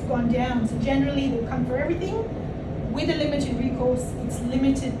 whether it's gone down. So generally they'll come for everything. With a limited recourse, it's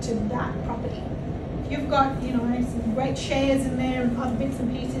limited to that property. If you've got, some great shares in there and other bits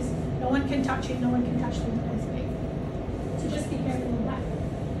and pieces, no one can touch it, no one can touch them. So just be careful of that.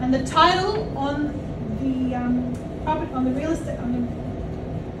 And the title on the property, on the real estate,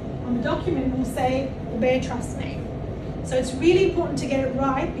 on the document will say the bare trust name. So it's really important to get it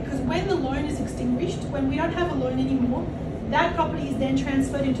right because when the loan is extinguished, when we don't have a loan anymore, that property is then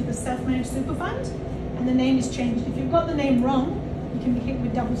transferred into the self-managed super fund and the name is changed. If you've got the name wrong, you can be hit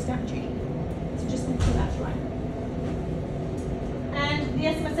with double stamp duty. So just make sure that's right. And the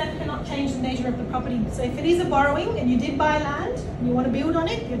SMSF cannot change the nature of the property. So if it is a borrowing and you did buy land and you want to build on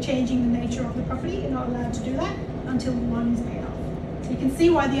it, you're changing the nature of the property. You're not allowed to do that until the loan is paid off. So you can see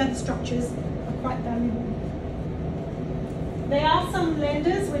why the other structures are quite valuable. There are some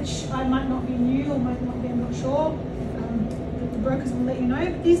lenders which I might not be new or might not be, I'm not sure. The brokers will let you know.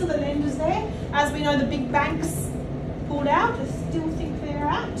 But these are the lenders there. As we know, the big banks pulled out. I still think they're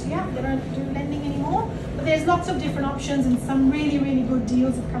out. Yeah, they don't do lending anymore. But there's lots of different options and some really, really good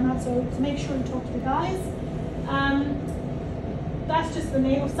deals have come out. So make sure you talk to the guys. That's just the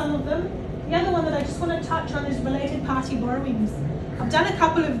name of some of them. The other one that I just want to touch on is related party borrowings. I've done a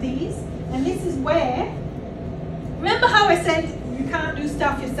couple of these, and this is where, remember how I said you can't do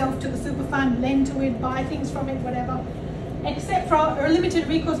stuff yourself to the super fund, lend to it, buy things from it, whatever, except for a limited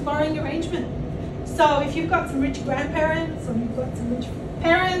recourse borrowing arrangement. So if you've got some rich grandparents, or you've got some rich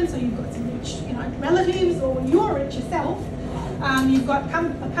parents, or you've got some rich relatives, or you're rich yourself, you've got a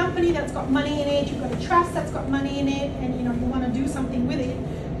company that's got money in it, you've got a trust that's got money in it, and you want to do something with it.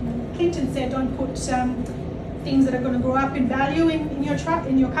 Clinton said don't put things that are going to grow up in value in your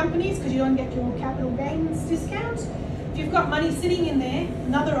companies because you don't get your capital gains discount. If you've got money sitting in there,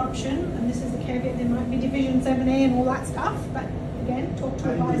 another option, and this is a caveat, there might be Division 7A and all that stuff, but again, talk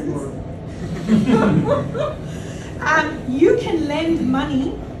to advisors. You can lend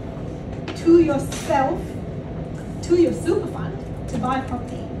money to yourself, to your super fund, to buy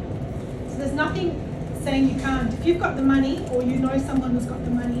property. So there's nothing saying you can't. If you've got the money or you know someone who's got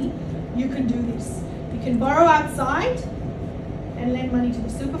the money, you can do this. You can borrow outside and lend money to the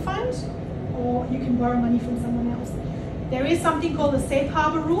super fund, or you can borrow money from someone else. There is something called the safe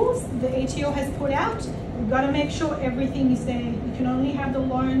harbor rules the ATO has put out. You've got to make sure everything is there. You can only have the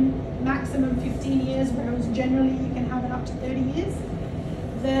loan maximum 15 years, whereas generally you can have it up to 30 years.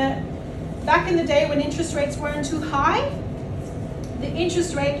 Back in the day when interest rates weren't too high, the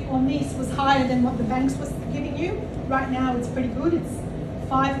interest rate on this was higher than what the banks was giving you. Right now it's pretty good. It's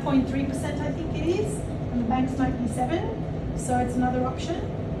 5.3% I think it is, and the banks might be 7%, so it's another option.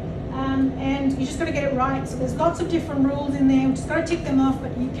 And you just got to get it right. So there's lots of different rules in there. We just got to tick them off,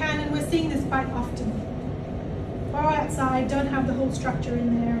 but you can, and we're seeing this quite often. Borrow outside, don't have the whole structure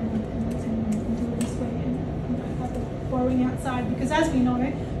in there, and do it this way, and have the borrowing outside. Because as we know,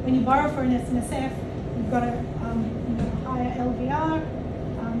 when you borrow for an SMSF, you've got a higher LVR,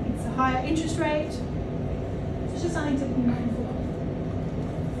 it's a higher interest rate. It's just something to be mindful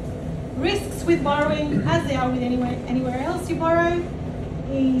of. Risks with borrowing, as they are with anywhere else you borrow.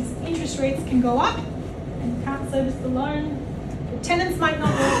 is interest rates can go up and you can't service the loan. The tenants might not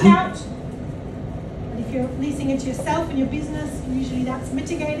work out, but if you're leasing it to yourself and your business, usually that's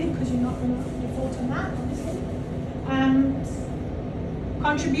mitigated because you're not going to default on that, obviously.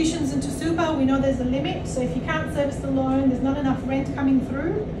 Contributions into super, we know there's a limit, so if you can't service the loan, there's not enough rent coming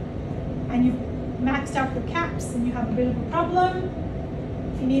through, and you've maxed out the caps and you have a bit of a problem.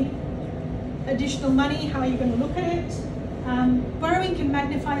 If you need additional money, how are you going to look at it? Borrowing can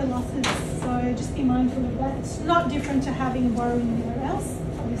magnify your losses, so just be mindful of that. It's not different to having borrowing anywhere else.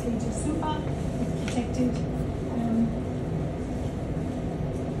 Obviously it's a super, it's protected.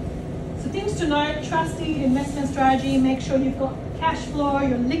 So things to note: trustee investment strategy, make sure you've got cash flow,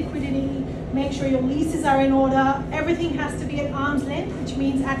 your liquidity, make sure your leases are in order. Everything has to be at arm's length, which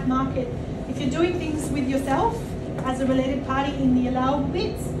means at market. If you're doing things with yourself as a related party in the allowable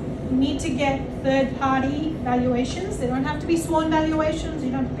bits, you need to get third-party valuations. They don't have to be sworn valuations, you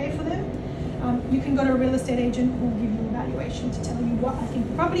don't have to pay for them. You can go to a real estate agent who will give you a valuation to tell you what I think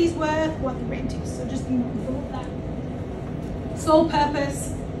the property is worth, what the rent is. So just be mindful of that. Sole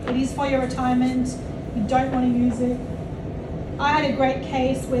purpose, it is for your retirement. You don't want to use it. I had a great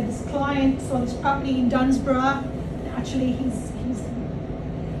case where this client saw this property in Dunsborough. Actually,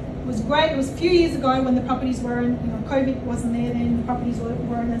 it was great. It was a few years ago when the properties weren't, COVID wasn't there then, the properties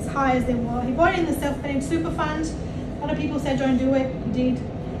weren't as high as they were. He bought it in the self-managed super fund. A lot of people said don't do it. He did.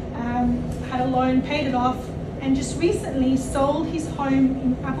 Had a loan, paid it off, and just recently sold his home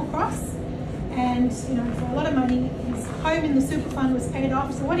in Applecross. And for a lot of money, his home in the super fund was paid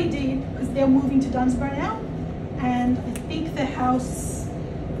off. So what he did, because they're moving to Dunsborough now, and I think the house,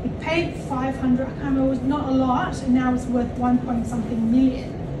 it paid 500, I can't remember, it was not a lot, and now it's worth 1.something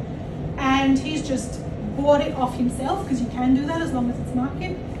million. And he's just bought it off himself, because you can do that as long as it's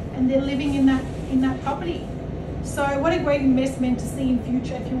market, and they're living in that property. So what a great investment to see in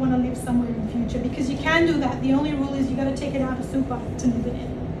future if you want to live somewhere in the future, because you can do that. The only rule is you got to take it out of super to live in it.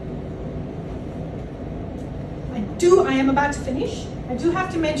 I am about to finish. I do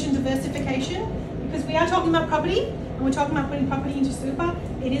have to mention diversification, because we are talking about property and we're talking about putting property into super.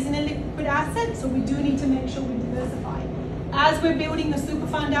 It is an illiquid asset, so we do need to make sure we diversify. As we're building the super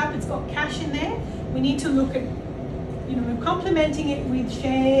fund up, it's got cash in there. We need to look at, complementing it with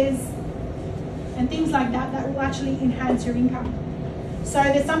shares and things like that that will actually enhance your income. So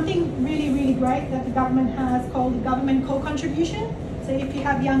there's something really, really great that the government has called the government co-contribution. So if you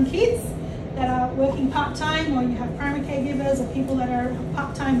have young kids that are working part-time, or you have primary caregivers, or people that are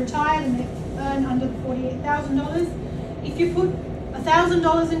part-time retired and they earn under $48,000, if you put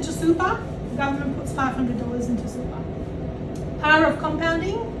 $1,000 into super, the government puts $500 into super. Power of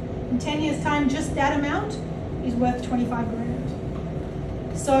compounding, in 10 years time, just that amount is worth 25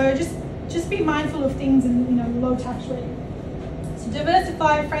 grand. So just be mindful of things in low tax rate. So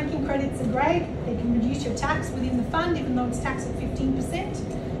diversify, franking credits are great. They can reduce your tax within the fund, even though it's taxed at 15%.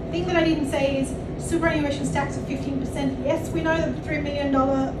 The thing that I didn't say is superannuation's taxed at 15%. Yes, we know that the $3 million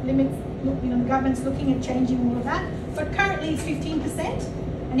limits, the government's looking at changing all of that, but currently it's 15%.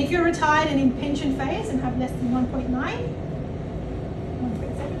 And if you're retired and in pension phase and have less than 1.9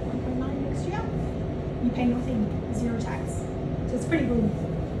 next year, you pay nothing, zero tax. So it's pretty good.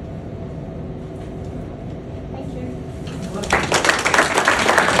 Thank you.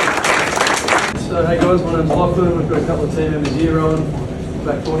 So hey guys, my name's Lachlan. We've got a couple of team members here on.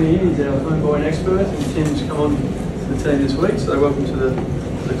 Back 40 years, he's our home buying expert, and Tim's come on to the team this week. So welcome to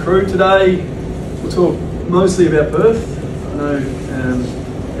the crew today. We'll talk mostly about Perth. I know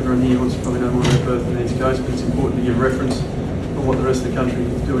everyone here wants to probably know more about Perth than the East Coast, but it's important to give reference on what the rest of the country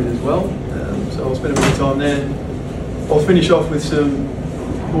is doing as well. So I'll spend a bit of time there. I'll finish off with some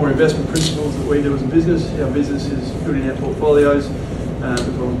more investment principles that we do as a business. Our business is building our portfolios. We've got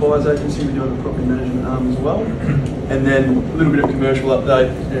a buyer's agency, we do have a property management arm as well. And then a little bit of commercial update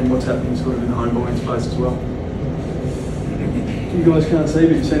and what's happening sort of in the home buying space as well. You guys can't see,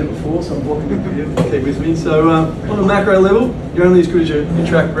 but you've seen it before, so I'm blocking it for you. Keep with me. So on a macro level, you're only as good as your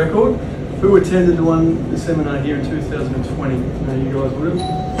track record. Who attended the seminar here in 2020? No, you guys would have.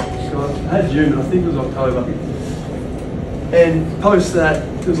 I had June, but I think it was October. And post that,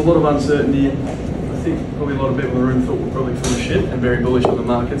 there was a lot of uncertainty. I think probably a lot of people in the room thought we were probably full of shit and very bullish on the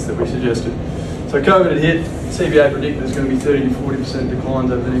markets that we suggested. So COVID had hit, CBA predicted there's going to be 30 to 40%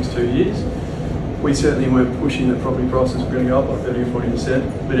 declines over the next 2 years. We certainly weren't pushing that property prices were going to go up by 30 or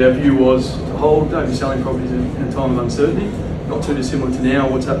 40%, but our view was to hold, don't be selling properties in a time of uncertainty, not too dissimilar to now,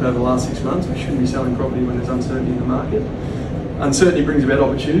 what's happened over the last 6 months. We shouldn't be selling property when there's uncertainty in the market. Uncertainty brings about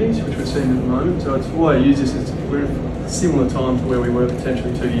opportunities, which we're seeing at the moment, so it's why I use this, we're in a similar time to where we were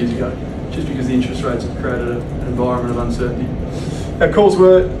potentially 2 years ago, just because the interest rates have created an environment of uncertainty. Our calls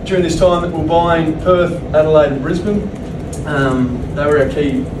were during this time that we're buying Perth, Adelaide and Brisbane. They were our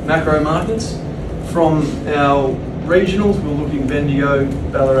key macro markets. From our regionals, we were looking Bendigo,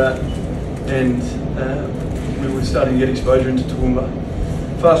 Ballarat, and we were starting to get exposure into Toowoomba.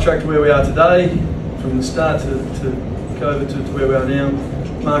 Fast track to where we are today, from the start to COVID to where we are now,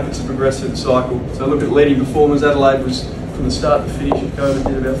 markets have progressed through the cycle. So look at leading performers. Adelaide was, from the start to finish of COVID,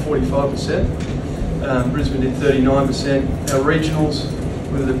 did about 45%. Brisbane did 39%. Our regionals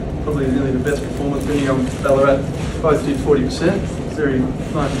were probably nearly the best performance. Bendigo and Ballarat both did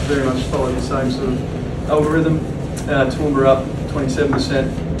 40%. Markets very much followed the same sort of algorithm. Toowoomba up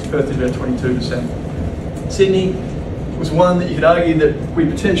 27%, Perth did about 22%. Sydney was one that you could argue that we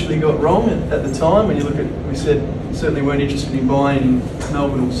potentially got wrong at the time. When you look at, we said certainly weren't interested in buying in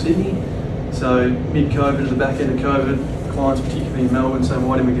Melbourne or Sydney. So mid-COVID, at the back end of COVID, clients particularly in Melbourne saying,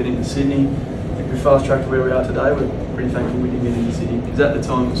 why didn't we get into Sydney? I think we fast-tracked to where we are today. We're pretty thankful we didn't get into Sydney, because at the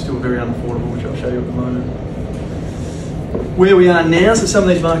time it was still very unaffordable, which I'll show you at the moment. Where we are now, so some of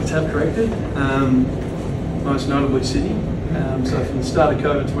these markets have corrected, most notably Sydney. So from the start of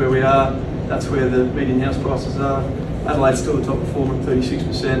COVID to where we are, that's where the median house prices are. Adelaide's still the top performer at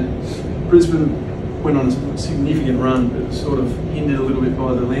 36%. Brisbane went on a significant run, but was sort of hindered a little bit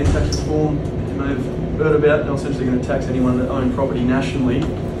by the land tax reform you may have heard about. They're essentially going to tax anyone that owned property nationally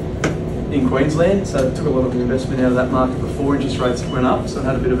in Queensland. So it took a lot of the investment out of that market before interest rates went up, so it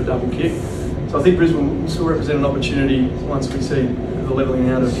had a bit of a double kick. So I think Brisbane will still represent an opportunity once we see the levelling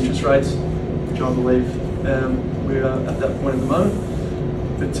out of interest rates, which I believe we are at that point at the moment.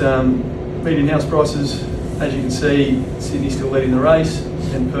 But median house prices, as you can see, Sydney's still leading the race,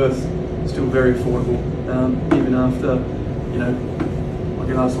 and Perth still very affordable, even after, you know, I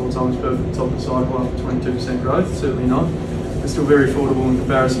get asked all the time, is Perth at the top of the cycle after 22% growth? Certainly not. It's still very affordable in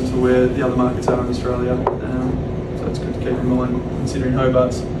comparison to where the other markets are in Australia. So it's good to keep in mind, considering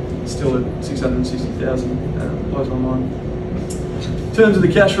Hobart's still at 660,000, blows my mind. In terms of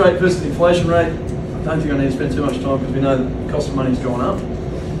the cash rate versus the inflation rate, I don't think I need to spend too much time, because we know that the cost of money's gone up.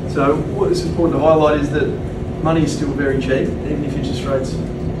 So what is important to highlight is that money is still very cheap, even if interest rates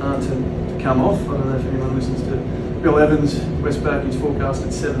aren't to come off. I don't know if anyone listens to Bill Evans. Westpac is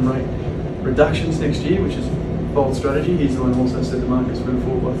forecasted 7 rate reductions next year, which is a bold strategy. He's the one who also said the market's going to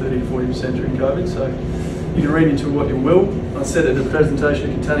fall by 30 to 40% during COVID. So you can read into what you will. I said at the presentation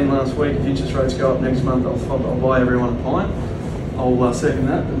at Containing last week, if interest rates go up next month, I'll buy everyone a pint. I'll second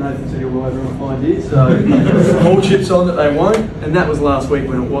that, but Nathan said he'll buy everyone a pint here, so all chips on that they won't. And that was last week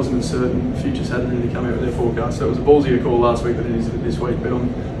when it wasn't as certain. Futures hadn't really come out with their forecast, so it was a ballsier call last week than it is this week. But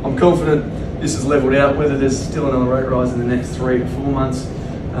I'm confident this has levelled out. Whether there's still another rate rise in the next 3 to 4 months,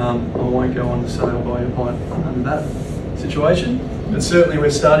 I won't go on to say I'll buy you a pint under that situation. But certainly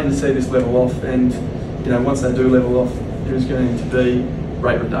we're starting to see this level off, and you know, once they do level off, there is going to be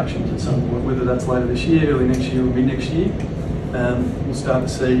rate reductions at some point, whether that's later this year, early next year, or mid next year. We'll start to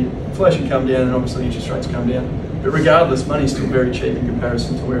see inflation come down and obviously interest rates come down. But regardless, money's still very cheap in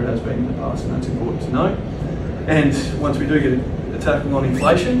comparison to where it has been in the past, and that's important to note. And once we do get a tackle on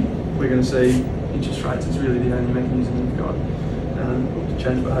inflation, we're going to see interest rates is really the only mechanism we've got to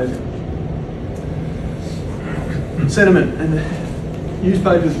change behaviour. Sentiment, and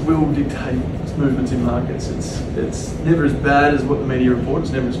newspapers will dictate movements in markets. It's never as bad as what the media report.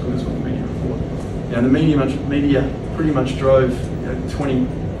 It's never as good as what the media report. You know, the media pretty much drove 20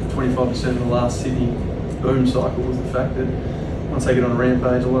 to 25% of the last Sydney boom cycle was the fact that once they get on a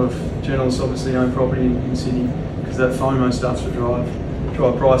rampage, a lot of journalists obviously own property in Sydney, because that FOMO starts to drive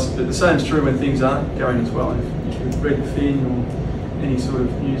prices. But the same is true when things aren't going as well. If you read the Fin or any sort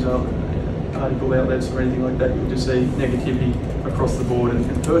of news article outlets or anything like that, you'll just see negativity across the board,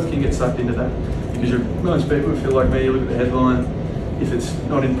 and Perth can get sucked into that, because most people feel like me, you look at the headline. If it's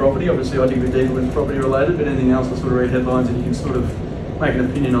not in property, obviously I dig a bit deeper when it's property related, but anything else I sort of read headlines and you can sort of make an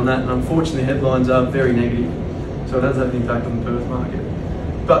opinion on that, and unfortunately headlines are very negative, so it does have an impact on the Perth market.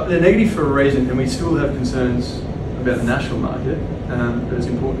 But they're negative for a reason, and we still have concerns about the national market, but it's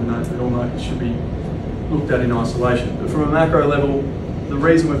important to note that all markets should be looked at in isolation. But from a macro level, the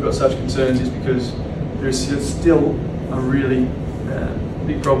reason we've got such concerns is because there's still a really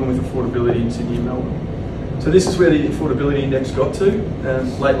big problem with affordability in Sydney and Melbourne. So this is where the affordability index got to.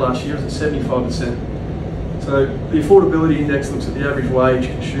 Late last year it was at 75%. So the affordability index looks at the average wage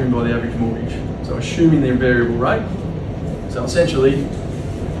consumed by the average mortgage. So assuming their variable rate. So essentially,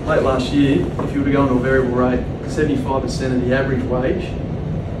 late last year, if you were to go into a variable rate, 75% of the average wage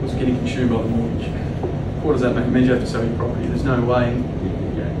was getting consumed by the mortgage. What does that mean? It means you have to sell your property. There's no way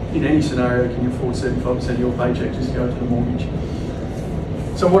in any scenario can you afford 75% of your paycheck just to go to the mortgage.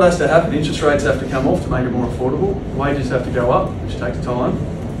 So what has to happen? Interest rates have to come off to make it more affordable. Wages have to go up, which takes time,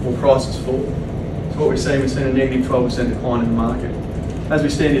 or prices fall. So what we've seen a negative 12% decline in the market. As we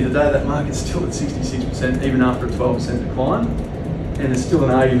stand here today, that market's still at 66%, even after a 12% decline. And there's still an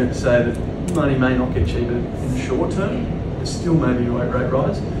argument to say that money may not get cheaper in the short term. There's still maybe a rate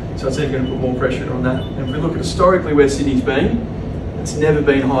rise. So it's even going to put more pressure on that. And if we look at historically where Sydney's been, it's never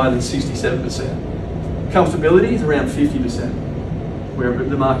been higher than 67%. Comfortability is around 50%, where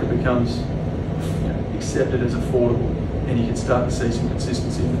the market becomes accepted as affordable, and you can start to see some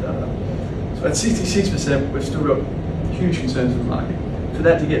consistency in the data. So at 66%, we've still got huge concerns in the market. For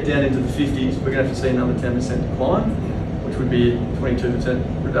that to get down into the 50s, we're going to have to see another 10% decline, which would be a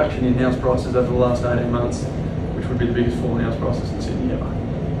 22% reduction in house prices over the last 18 months, which would be the biggest fall in house prices in Sydney ever.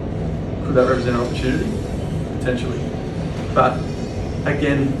 Could that represent an opportunity? Potentially. But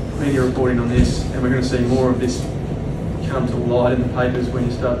again, media reporting on this, and we're going to see more of this come to light in the papers when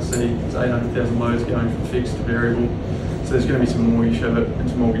you start to see 800,000 loads going from fixed to variable. So there's going to be some mortgage hurt and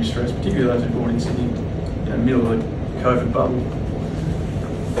some mortgage stress, particularly those who bought in Sydney, middle of the COVID bubble.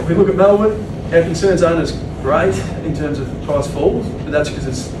 If we look at Melbourne, our concerns aren't as great in terms of price falls, but that's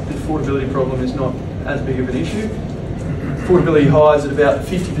because the affordability problem is not as big of an issue. Affordability highs at about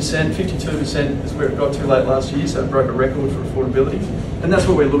 50%, 52% is where it got to late last year, so it broke a record for affordability. And that's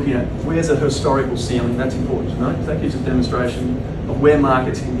what we're looking at. Where's a historical ceiling? That's important to know, because that gives a demonstration of where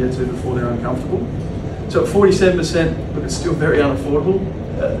markets can get to before they're uncomfortable. So at 47%, look, it's still very unaffordable.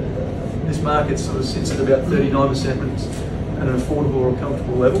 This market sort of sits at about 39% when it's at an affordable or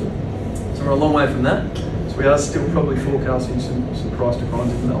comfortable level. So we're a long way from that. So we are still probably forecasting some price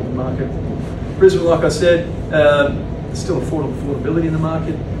declines in the Melbourne market. Brisbane, like I said, still affordability in the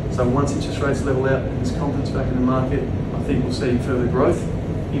market. So once interest rates level out and there's confidence back in the market, I think we'll see further growth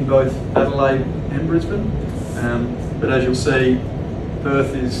in both Adelaide and Brisbane. But as you'll see,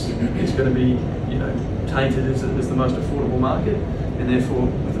 Perth is going to be tainted as the most affordable market, and therefore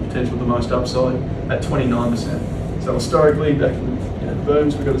with the potential the most upside at 29%. So historically, back in the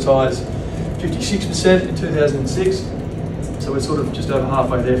booms, we got as high as 56% in 2006. So we're sort of just over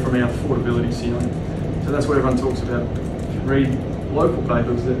halfway there from our affordability ceiling. So that's what everyone talks about. If you read local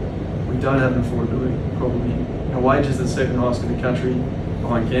papers, that we don't have an affordability problem here. Our wages are the second highest in the country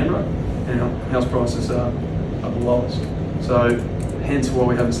behind Canberra, and our house prices are the lowest. So hence why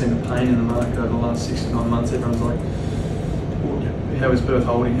we haven't seen the pain in the market over the last 6 to 9 months. Everyone's like, well, how is Perth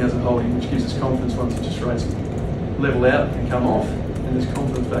holding? How's it holding? Which gives us confidence once interest rates level out and come off, and there's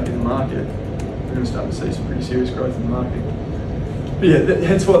confidence back in the market, we're going to start to see some pretty serious growth in the market. But yeah,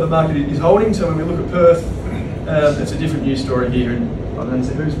 hence why the market is holding. So when we look at Perth, it's a different news story here. And I don't know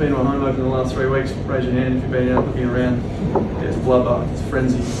who's been on home open in the last 3 weeks. Raise your hand if you've been out looking around. Yeah, it's a bloodbath, it's a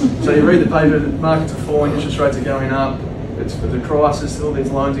frenzy. So you read the paper, the markets are falling, interest rates are going up. It's for the crisis, all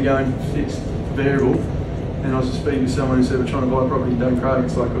these loans are going fixed, variable. And I was just speaking to someone who said, we're trying to buy a property in Duncraig.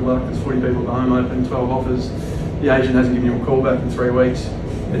 It's like, good luck, there's 40 people at the home open, 12 offers. The agent hasn't given you a call back in 3 weeks.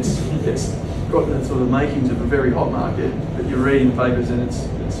 It's got that sort of makings of a very hot market, but you're reading the papers and it's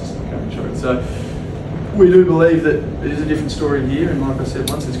just not going to. So we do believe that it is a different story here, and like I said,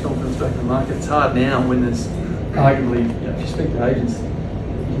 once there's confidence back in the market, it's hard now when there's arguably, if you speak to agents,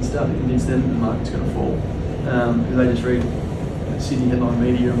 you can start to convince them that the market's going to fall, because they just read Sydney headline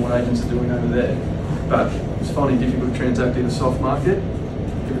media and what agents are doing over there. But it's finding difficult to transact in a soft market.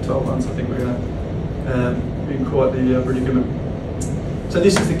 Give it 12 months, I think we're going to be in quite the predicament. So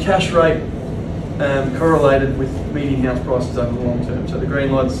this is the cash rate correlated with median house prices over the long term. So the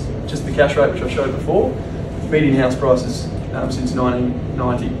green line's just the cash rate, which I showed before, median house prices since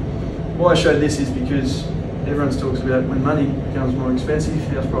 1990. Why I showed this is because everyone talks about when money becomes more expensive,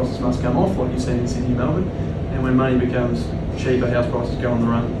 house prices must come off, like you've seen in Sydney and Melbourne, and when money becomes cheaper, house prices go on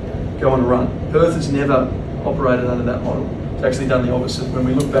a run. Perth has never operated under that model. It's actually done the opposite. When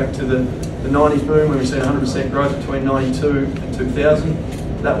we look back to the 90s boom, when we've seen 100% growth between 92 and 2000,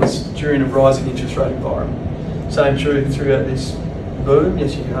 that was during a rising interest rate environment. Same true throughout this boom.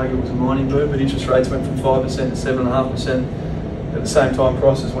 Yes, you can argue it was a mining boom, but interest rates went from 5% to 7.5%. At the same time,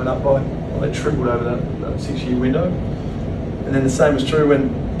 prices went up by, well, they tripled over that 6-year window. And then the same was true when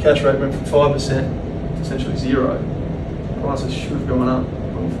cash rate went from 5% to essentially 0. Prices should have gone up.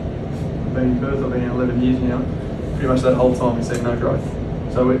 I've been in Perth, I've been here 11 years now. Pretty much that whole time we've seen no growth.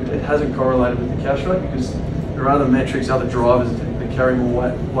 So it hasn't correlated with the cash rate because there are other metrics, other drivers that carry more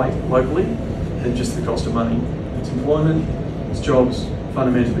weight locally than just the cost of money. It's employment, it's jobs,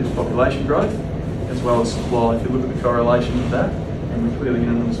 fundamentally it's population growth, as well as supply. If you look at the correlation of that, and we're clearly in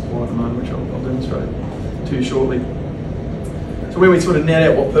under supply at the moment, which I'll demonstrate to you shortly. So when we sort of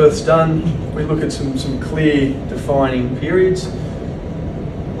net out what Perth's done, we look at some clear defining periods.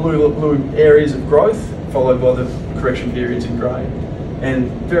 blue areas of growth, followed by the correction periods in grey.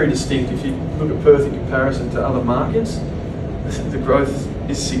 And very distinct. If you look at Perth in comparison to other markets, the growth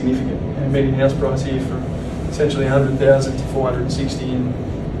is significant. Median house price here from essentially 100,000 to 460 in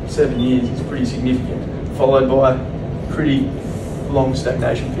 7 years is pretty significant, followed by pretty long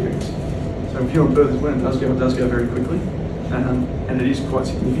stagnation periods. So if you're in Perth, when it does go very quickly, and it is quite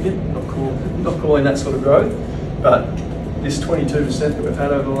significant. Not calling that sort of growth, but this 22% that we've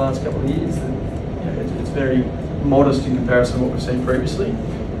had over the last couple of years, it's very modest in comparison to what we've seen previously.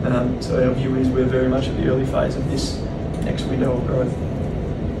 So our view is we're very much at the early phase of this next window of growth.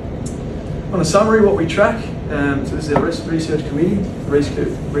 On a summary, what we track, so this is our research committee. The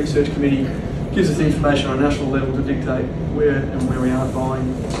research committee gives us the information on a national level to dictate where we are buying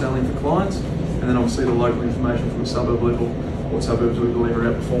and selling for clients, and then obviously the local information from a suburb level, what suburbs we believe are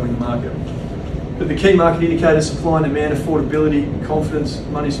outperforming the market. But the key market indicators: supply and demand, affordability, confidence,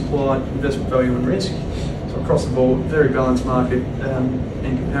 money supply, investment value and risk. So across the board, very balanced market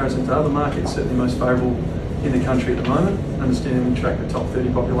in comparison to other markets, certainly most favourable in the country at the moment. Understanding we track the top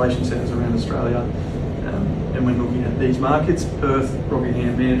 30 population centres around Australia, and when looking at these markets, Perth,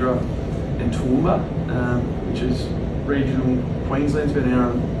 Rockingham, Mandurah and Toowoomba, which is regional Queensland's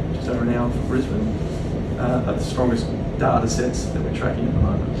about just over an hour from Brisbane, are the strongest data sets that we're tracking at the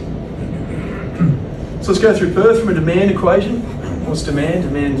moment. So let's go through Perth from a demand equation. What's demand?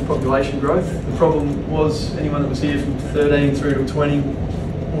 Demand is population growth. The problem was anyone that was here from 13 through to 20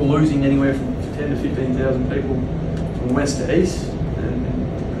 were losing anywhere from 10 to 15,000 people from west to east, and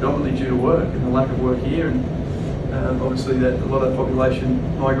predominantly due to work and the lack of work here. And obviously that a lot of that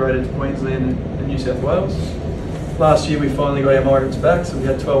population migrated to Queensland and New South Wales. Last year we finally got our migrants back, so we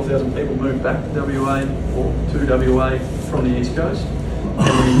had 12,000 people move back to WA or to WA from the East Coast.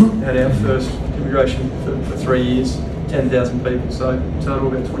 And we had our first immigration for 3 years, 10,000 people. So total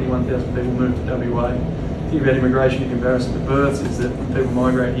about 21,000 people moved to WA. The thing about immigration in comparison to births is that when people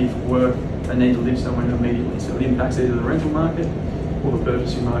migrate here for work, they need to live somewhere immediately. So it impacts either the rental market or the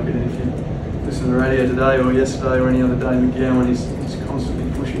purchasing market. And if you listen to the radio today or yesterday or any other day, McGowan is constantly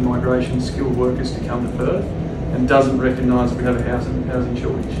pushing migration, skilled workers to come to Perth, and doesn't recognise that we have a housing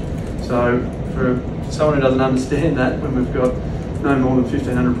shortage. So for someone who doesn't understand that, when we've got no more than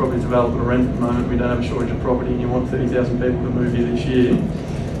 1,500 properties available to rent at the moment, we don't have a shortage of property, and you want 30,000 people to move here this year,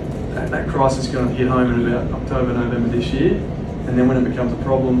 that crisis is going to hit home in about October, November this year. And then when it becomes a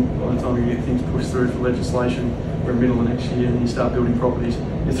problem, by the time you get things pushed through for legislation, we're in the middle of next year and you start building properties,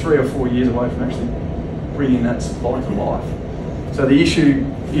 you're 3 or 4 years away from actually bringing that supply to life. So the issue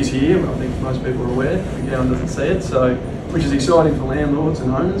is here. I think most people are aware. McGowan doesn't see it, so which is exciting for landlords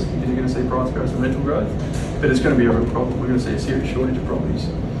and owners because you're going to see price growth and rental growth, but it's going to be a real problem. We're going to see a serious shortage of properties.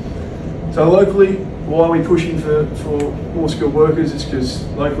 So locally, why are we pushing for more skilled workers? It's because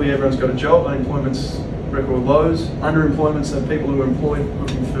locally everyone's got a job, unemployment's record lows, underemployment, so people who are employed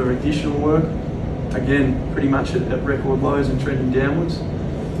looking for additional work, again, pretty much at record lows and trending downwards.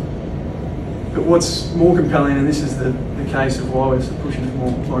 But what's more compelling, and this is the case of why we're pushing for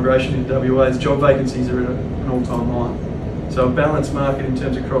more migration into WA, is job vacancies are at an all-time high. So a balanced market in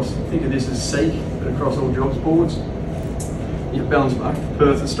terms of think of this as SEEK, but across all jobs boards. Your balanced market.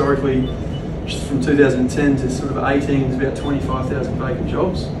 Perth historically, just from 2010 to sort of 18, there's about 25,000 vacant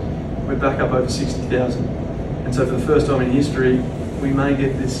jobs. We're back up over 60,000. And so for the first time in history, we may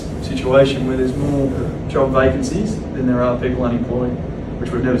get this situation where there's more job vacancies than there are people unemployed,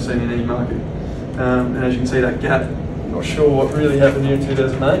 which we've never seen in any market. And as you can see, that gap, I'm not sure what really happened here in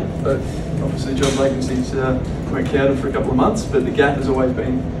 2008, but obviously job vacancies weren't counted for a couple of months, but the gap has always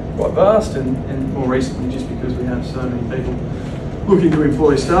been quite vast, and more recently just because we have so many people looking to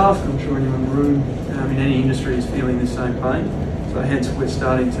employ staff. I'm sure anyone in the room in any industry is feeling the same pain. So hence we're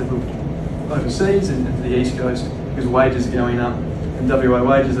starting to look overseas and to the East Coast because wages are going up, and WA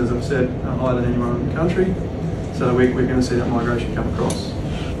wages, as I've said, are higher than anywhere in the country. So we're going to see that migration come across.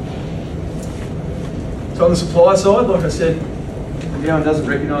 So on the supply side, like I said, McGowan doesn't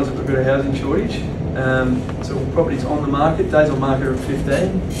recognise that we've got a housing shortage. So properties on the market, days on market are at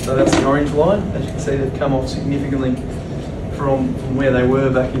 15, so that's the orange line. As you can see, they've come off significantly from where they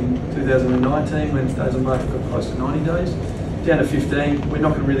were back in 2019 when days on market got close to 90 days. Down to 15. We're not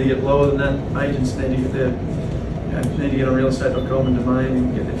going to really get lower than that. Agents need to get on realestate.com and domain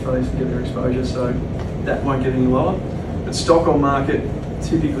and get their face and get their exposure, so that won't get any lower. But stock on market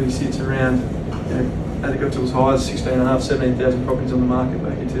typically sits around, as it got to as high as 16,500, 17,000 properties on the market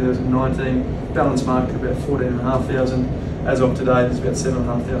back in 2019. Balanced market about 14,500. As of today, there's about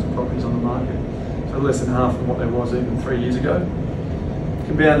 7,500 properties on the market. So less than half of what there was even 3 years ago.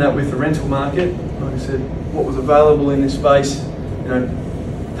 Compound that with the rental market, like I said, what was available in this space,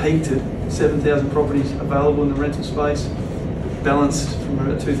 peaked at 7,000 properties available in the rental space, balanced from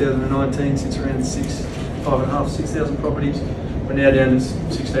about 2019, sits around 5,500, 6,000 properties. We're now down to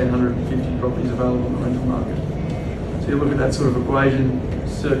 1,650 properties available in the rental market. So you look at that sort of equation,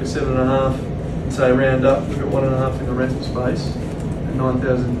 circa 7.5, and say round up, we've got 1.5 in the rental space, and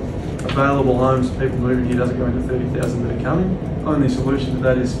 9,000 available homes for people moving here doesn't go into 30,000 that are coming. Only solution to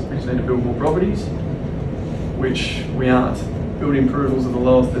that is we just need to build more properties, which we aren't. Building approvals are the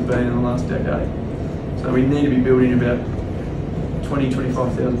lowest they've been in the last decade. So we need to be building about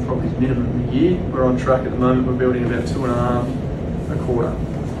 25,000 properties minimum a year. We're on track at the moment, we're building about 2.5 a quarter.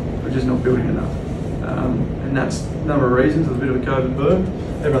 We're just not building enough. And that's a number of reasons. There's a bit of a COVID boom.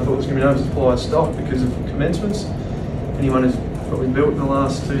 Everyone thought there was going to be no supply of stock because of commencements. Anyone who's probably built in the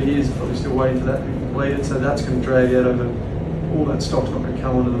last 2 years is probably still waiting for that to be completed. So that's going to drag out over, all that stock's not going to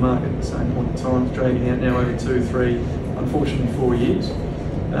come onto the market at the same point in time. It's dragging out now over 2, 3, unfortunately 4 years.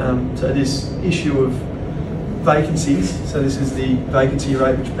 So this issue of vacancies, so this is the vacancy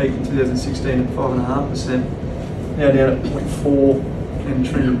rate which peaked in 2016 at 5.5%, now down at 0.4 and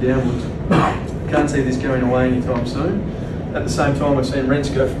trending downwards. Can't see this going away anytime soon. At the same time, we've seen rents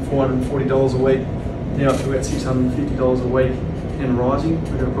go from $440 a week now up to about $650 a week and rising.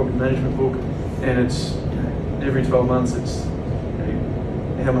 We've got a property management book, and it's every 12 months. It's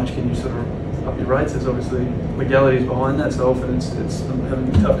how much can you sort of up your rates? There's obviously legalities behind that, so often it's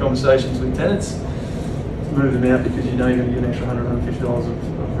having tough conversations with tenants to move them out because you know you're going to get an extra $100, $150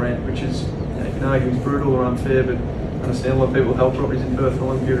 of rent, which is, you can argue is brutal or unfair, but I understand a lot of people held properties in Perth for a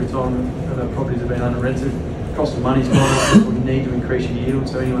long period of time and their properties have been under-rented. Cost of money's gone up, people need to increase your yield,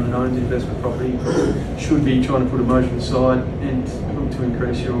 so anyone that owns investment property should be trying to put emotion aside and look to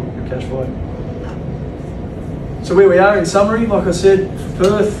increase your cash flow. So where we are in summary, like I said, for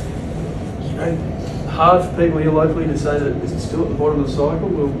Perth, hard for people here locally to say that this is still at the bottom of the cycle.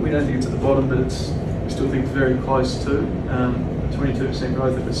 Well, we don't think it's at the bottom, but we still think it's very close to. 22%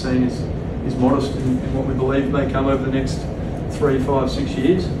 growth that we're seeing is modest in what we believe may come over the next 3, 5, 6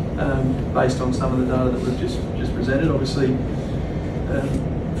 years, based on some of the data that we've just presented. Obviously,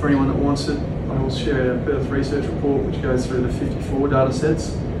 for anyone that wants it, I will share our Perth research report, which goes through the 54 data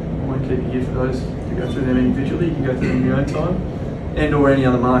sets. I won't keep you here for those to go through them individually. You can go through them in your own time, and or any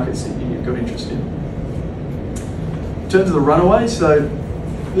other markets that you've got interest in. In terms of the runaways, so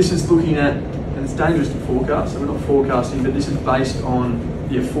this is looking at, and it's dangerous to forecast, so we're not forecasting, but this is based on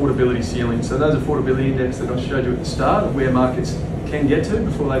the affordability ceiling. So those affordability index that I showed you at the start of where markets can get to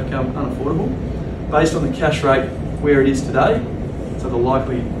before they become unaffordable, based on the cash rate where it is today, so the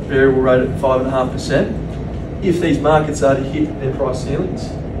likely variable rate at 5.5%, if these markets are to hit their price ceilings,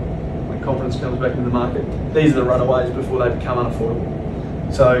 when confidence comes back into the market, these are the runaways before they become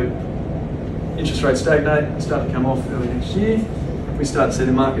unaffordable. So interest rates stagnate and start to come off early next year. We start to see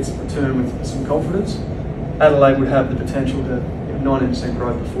the markets return with some confidence. Adelaide would have the potential to 19%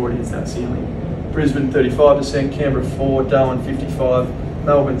 growth before it hits that ceiling. Brisbane 35%, Canberra 4%, Darwin 55%,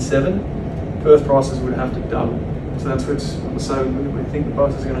 Melbourne 7%. Perth prices would have to double. So that's what's so we think the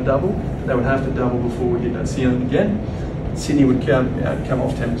prices are going to double. They would have to double before we hit that ceiling again. Sydney would come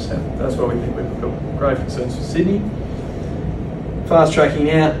off 10%. That's why we think we've got grave concerns for Sydney. Fast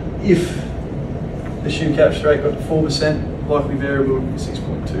tracking out, if the shoe caps rate got to 4%, likely variable would be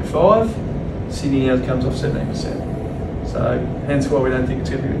 6.25. Sydney now comes off 17%. So hence why we don't think it's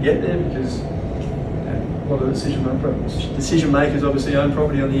going to get there, because a lot of the decision makers obviously own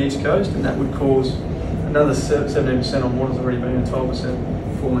property on the East Coast, and that would cause another 17% on what has already been a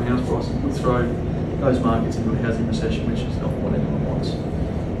 12% fall in house prices, would throw those markets into a housing recession, which is not what anyone wants.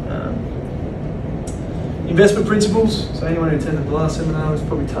 Investment principles. So anyone who attended the last seminar has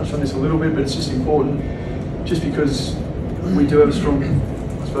probably touched on this a little bit, but it's just important, just because we do have a strong,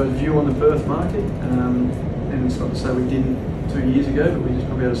 I suppose, view on the Perth market. And it's not to say we didn't 2 years ago, but we just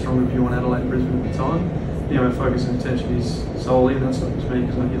probably had a stronger view on Adelaide and Brisbane at the time. Our focus and attention is solely, and that's not just me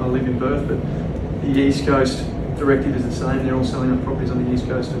because I live in Perth, but the East Coast directive is the same. They're all selling up properties on the East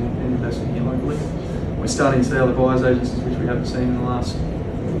Coast and investing here locally. We're starting to see other buyers agencies, which we haven't seen in the last,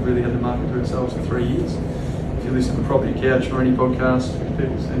 we've really had the market to ourselves for 3 years. If you listen to Property Couch or any podcast, which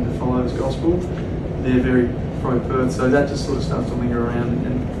people seem to follow as gospel, they're very pro-Perth, so that just sort of starts to linger around,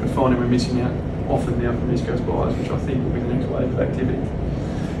 and we're finding we're missing out often now from East Coast buyers, which I think will be the next wave of activity.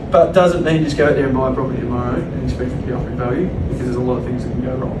 But doesn't mean just go out there and buy a property tomorrow and expect it to be offering value, because there's a lot of things that can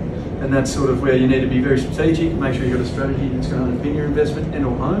go wrong. And that's sort of where you need to be very strategic, make sure you've got a strategy that's going to underpin your investment and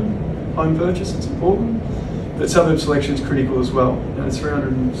or home purchase. It's important. But suburb selection is critical as well. There's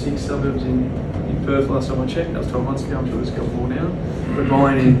 306 suburbs in Perth last time I checked. That was 12 months ago. I'm sure there's a couple more now. We're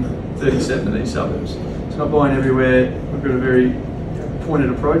buying in 37 of these suburbs. It's not buying everywhere. We've got a very pointed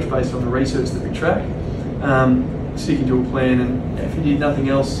approach based on the research that we track, sticking to a plan, and if you did nothing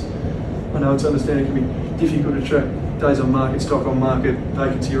else, I know it's understanding it can be difficult to track days on market, stock on market,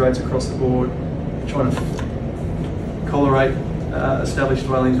 vacancy rates across the board, trying to correlate established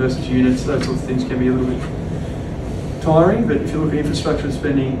dwellings versus units, those sorts of things can be a little bit tiring, but if you look at infrastructure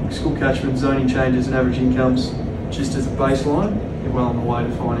spending, school catchment, zoning changes and average incomes, just as a baseline, you're well on the way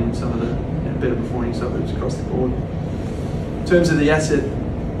to finding some of the better performing suburbs across the board. In terms of the asset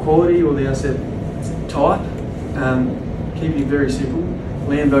quality or the asset type, keeping it very simple,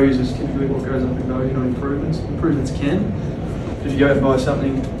 land values is typically what goes up in value, not improvements. Improvements can. If you go and buy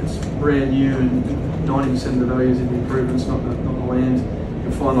something that's brand new and 90% of the value is in the improvements, not the land,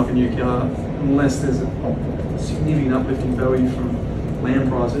 you'll find like a new car, unless there's a significant uplift in value from land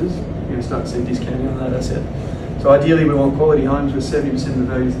prices, you're going to start to see discounting on that asset. So ideally we want quality homes with 70% of the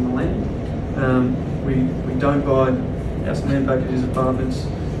values in the land. We don't buy house and land packages, apartments,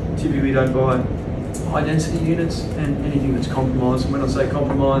 typically don't buy high density units and anything that's compromised. And when I say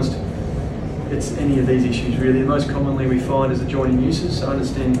compromised, it's any of these issues really. The most commonly we find is adjoining uses, so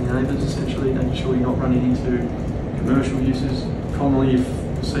understanding neighbours essentially, making sure you're not running into commercial uses. Commonly you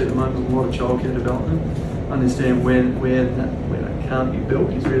see at the moment a lot of childcare development. Understand where that can't be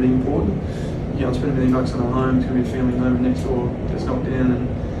built is really important. You know, spend $1 million on a home, it's going to be a family home next door gets knocked down,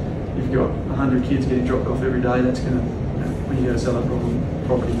 and you've got 100 kids getting dropped off every day. That's going to, when you go to sell that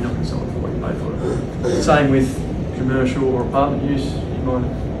property, you're not going to sell it for what you paid for it. Same with commercial or apartment use. You might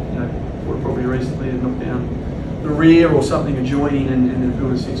have bought a property recently and knocked down the rear or something adjoining and then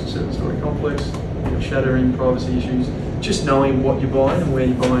build a 6 or 7 story complex. Shattering, privacy issues. Just knowing what you're buying and where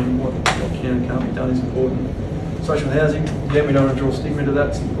you're buying, what can and can't be done is important. Social housing, yeah, we don't want to draw stigma to that.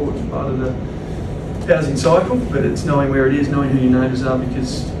 It's an important part of the housing cycle, but it's knowing where it is, knowing who your neighbours are,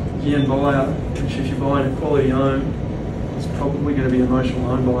 because the end buyer, which if you're buying a quality home, it's probably going to be an emotional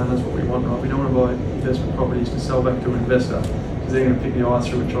home buyer, and that's what we want, right? We don't want to buy investment properties to sell back to an investor because they're going to pick the eyes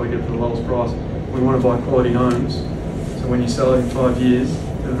through and try to get it for the lowest price. We want to buy quality homes, so when you sell it in 5 years,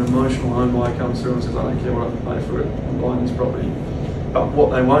 an emotional home buyer comes through and says, I don't care what I have to pay for it, I'm buying this property. But what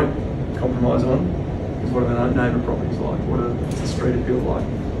they won't compromise on is what are the neighbour properties like, what's the street appeal like.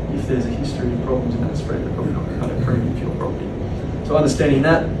 If there's a history of problems in that street, they're probably not going to pay a premium for your property. So understanding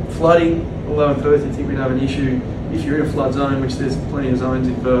that, flooding, although in Perth you think we'd have an issue, if you're in a flood zone, which there's plenty of zones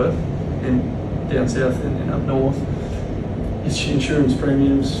in Perth and down south and up north, insurance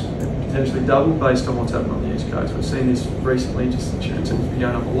premiums potentially double based on what's happened on the East Coast. We've seen this recently, just insurance seems to be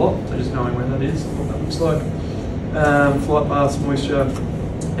going up a lot, so just knowing where that is, what that looks like. Flight paths, moisture,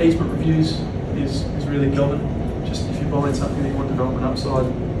 easement reviews is really common. Just if you're buying something that you want development upside,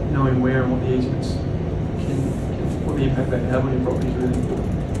 knowing where and what the easements what the impact they can have on your property is really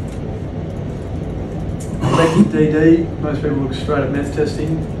important. Electric DD, most people look straight at meth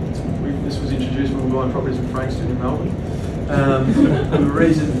testing. This was introduced when we were buying properties in Frankston in Melbourne. The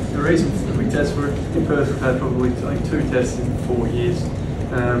reason we test for it, in Perth we've had probably I think 2 tests in 4 years,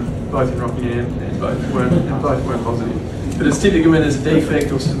 both in Rockingham, and both weren't positive. But it's typically when there's a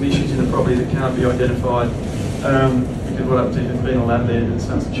defect or some issues in the property that can't be identified, because what happens is there's been a lab there that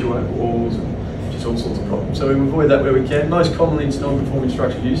starts to chew over walls and just all sorts of problems. So we avoid that where we can. Most commonly it's non-conforming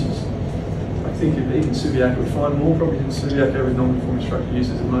structural uses. I think even Subiaco, we find more properties in Subiaco with non-conforming structural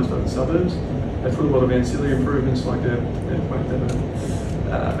uses than most other suburbs. They put a lot of ancillary improvements, like a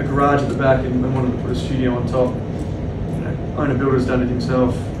garage at the back and they wanted to put a studio on top. Owner builder's done it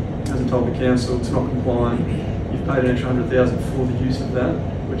himself, hasn't told the council, it's not compliant. You've paid an extra $100,000 for the use of that,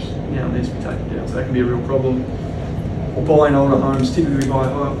 which now needs to be taken down. So that can be a real problem. Or buying older homes, typically buy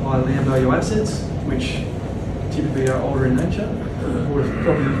high land value assets, which typically are older in nature. Or if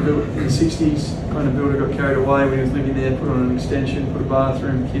property built in the 60s, owner builder got carried away when he was living there, put on an extension, put a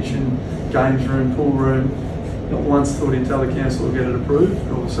bathroom, kitchen, games room, pool room. Not once thought he'd tell the council to get it approved.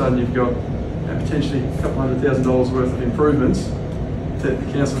 All of a sudden you've got potentially a couple $100,000 worth of improvements that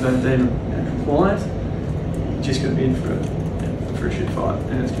the council don't deem compliant. You're just going to be in for a shit fight,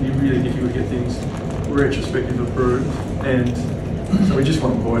 and it's going to be really difficult to get things retrospective approved. And so we just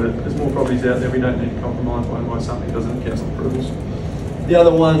want to avoid it. There's more properties out there, we don't need to compromise by something that doesn't have council approvals. The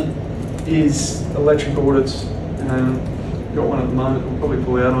other one is electric audits. Got one at the moment we'll probably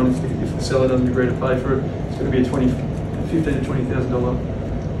pull out on if the seller doesn't agree to pay for it. It's going to be a $15,000 to $20,000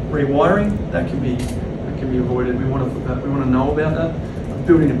 rewiring. That can be avoided. We want to put that. We want to know about that.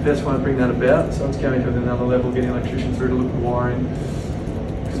 Building and pest won't bring that about, so it's going to another level, getting an electrician through to look at wiring,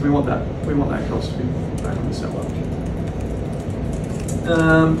 because we want that cost to be back on the seller.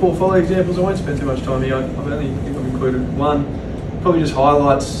 Portfolio examples, I won't spend too much time here. I've included one, probably just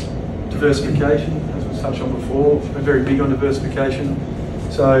highlights diversification. As we touched on before, we're very big on diversification.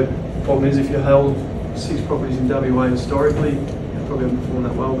 So the problem is if you held 6 properties in WA historically, you probably haven't performed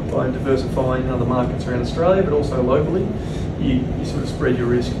that well. But by diversifying in other markets around Australia, but also locally, you sort of spread your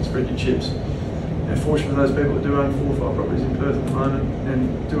risk and spread your chips. And fortunately for those people that do own 4 or 5 properties in Perth at the moment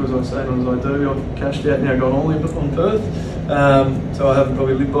and do as I say, not as I do, I've cashed out now, gone all in on Perth. So I haven't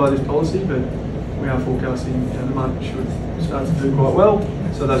probably lived by this policy, but we are forecasting the market should start to do quite well.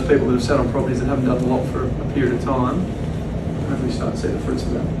 So those people that have sat on properties that haven't done a lot for a period of time, hopefully start to see the fruits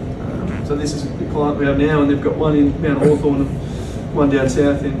of that. So this is the client we have now, and they've got one in Mount Hawthorn, one down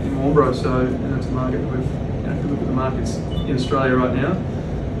south in Warnbro. So and that's a market we've, if you look at the markets in Australia right now,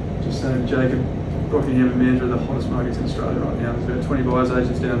 just saying Jacob, Rockingham and Mandurah are the hottest markets in Australia right now. There's about 20 buyers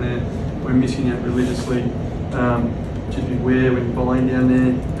agents down there. We're missing out religiously. Just beware when you're buying down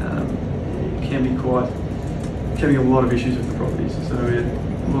there. It can be a lot of issues with the properties. So we had a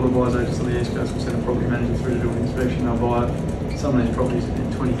lot of buyers agents on the East Coast will send a property manager through to do an inspection. They'll buy some of these properties at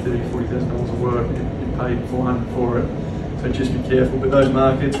 $20,000, $30,000, $40,000 of work. You paid $400 for it. So just be careful. But those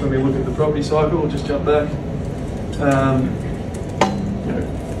markets, when we look at the property cycle, we'll just jump back.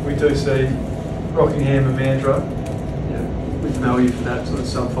 We do see Rockingham and Mandurah, with value for that sort of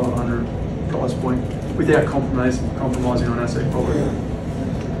sub 500 price point, without compromising on asset quality.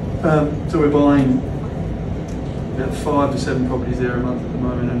 So we're buying about 5 to 7 properties there a month at the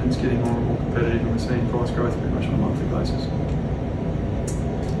moment, and it's getting more and more competitive, and we're seeing price growth pretty much on a monthly basis.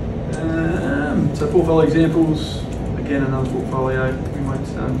 So portfolio examples, again another portfolio, we won't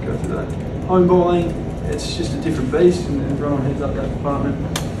go through that. Home buying, it's just a different beast, and Rowan heads up that department.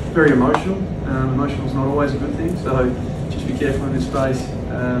 Very emotional. Emotional is not always a good thing, so just be careful in this space.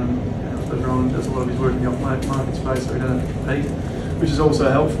 I suppose Rowan does a lot of his work in the off-market space, so we don't have to compete, which is also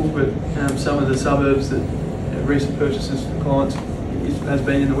helpful. But some of the suburbs that recent purchases for clients has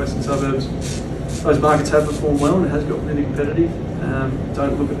been in the western suburbs, those markets have performed well and it has got really competitive.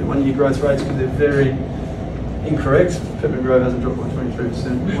 Don't look at the 1-year growth rates because they're very incorrect. Peppermint Grove hasn't dropped by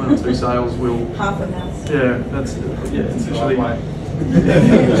 23%. 1 or 2 sales will. Half an house. Yeah, that's essentially.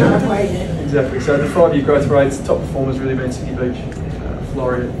 Exactly. So the 5-year growth rates, top performers really been City Beach,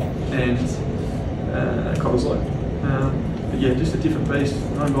 Floreat, and Cottesloe. But yeah, just a different beast.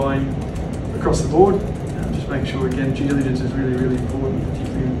 Home buying across the board. Just making sure again, due diligence is really, really important,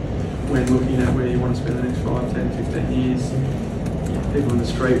 particularly when looking at where you want to spend the next 5, 10, 15 years. People in the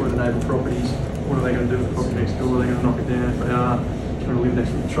street, what are the neighbour properties? What are they going to do with the property next door? Are they going to knock it down? If they are, going to live next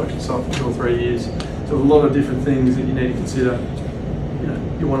to the construction site for 2 or 3 years. So a lot of different things that you need to consider.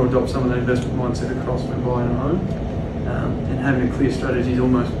 You want to adopt some of that investment mindset across when buying a home, and having a clear strategy is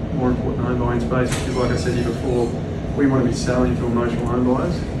almost more important than home buying space, because like I said to you before, we want to be selling to emotional home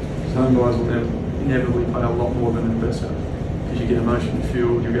buyers. Because home buyers will inevitably pay a lot more than an investor, because you get emotionally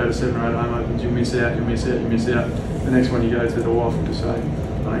fueled. You'll go to 7 or 8 home opens, you'll miss out, you'll miss out, you'll miss out. The next one you go to, the wife will just say,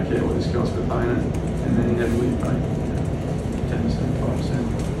 I don't care what this costs for paying it, and then inevitably you pay 10%,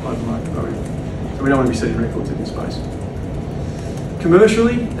 5% over market value. So we don't want to be setting records in this space.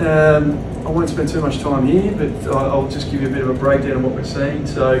 Commercially, I won't spend too much time here, but I'll just give you a bit of a breakdown of what we're seeing.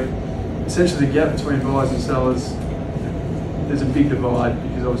 So essentially the gap between buyers and sellers, there's a big divide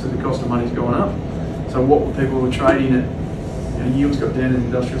because obviously the cost of money's gone up. So what people were trading at, yields got down in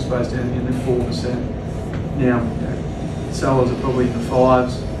the industrial space down in the 4%. Now, sellers are probably in the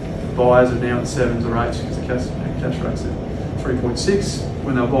 5s, buyers are now at 7s or 8s because the cash rate's at 3.6.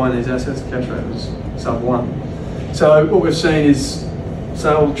 When they were buying these assets, the cash rate was sub 1. So what we've seen is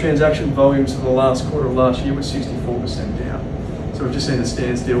sale transaction volumes for the last quarter of last year was 64% down. So we've just seen a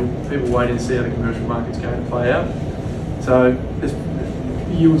standstill, people waiting to see how the commercial market's going to play out. So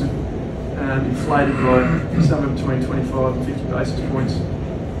yields are inflated by somewhere between 25 and 50 basis points.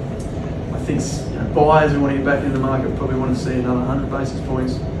 I think buyers who want to get back into the market probably want to see another 100 basis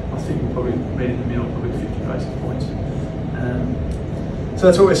points. I think we'll probably meet in the middle, probably 50 basis points. So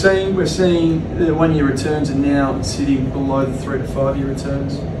that's what we're seeing. We're seeing the 1-year returns are now sitting below the 3 to 5 year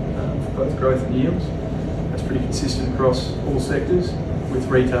returns for both growth and yields. That's pretty consistent across all sectors, with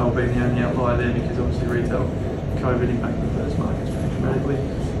retail being the only outlier there because obviously retail, COVID impacted those markets pretty dramatically.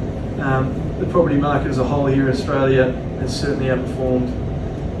 The property market as a whole here in Australia has certainly outperformed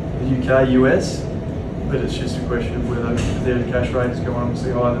the UK, US, but it's just a question of whether their cash rate is going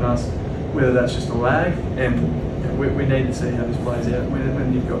obviously higher than us, whether that's just a lag, and we need to see how this plays out.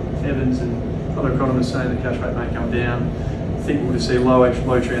 When you've got Evans and other economists saying the cash rate may come down, I think we'll just see low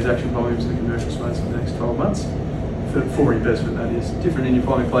transaction volumes in the commercial space in the next 12 months. For investment, that is. Different in your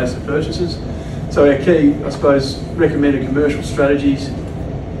primary place of purchases. So our key, I suppose, recommended commercial strategies,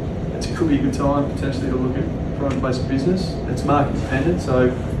 it could be a good time potentially to look at prime place of business. It's market dependent, so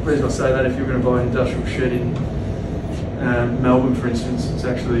the reason I say that, if you're going to buy an industrial shed in Melbourne, for instance, it's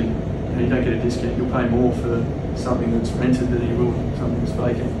actually, you don't get a discount. You'll pay more for something that's rented than you will something that's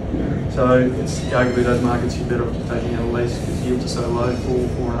vacant. So it's arguably those markets you're better off just taking out a lease because yields are so low,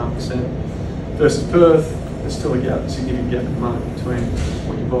 4.5%. Versus Perth, there's still a significant gap in the market between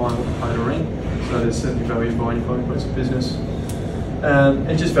what you buy and what you pay to rent. So there's certainly value in buying your prime place of business.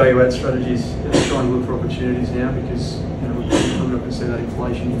 And just value add strategies, trying to look for opportunities now because we're not going to see that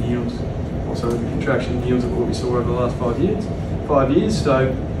inflation in yields, also the contraction in yields of what we saw over the last 5 years.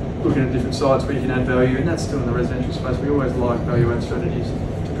 So looking at different sites where you can add value, and that's still in the residential space. We always like value add strategies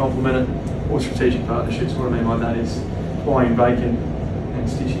to complement it, or strategic partnerships. What I mean by that is buying vacant and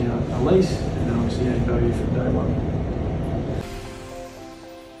stitching a lease, and then obviously adding value from day one.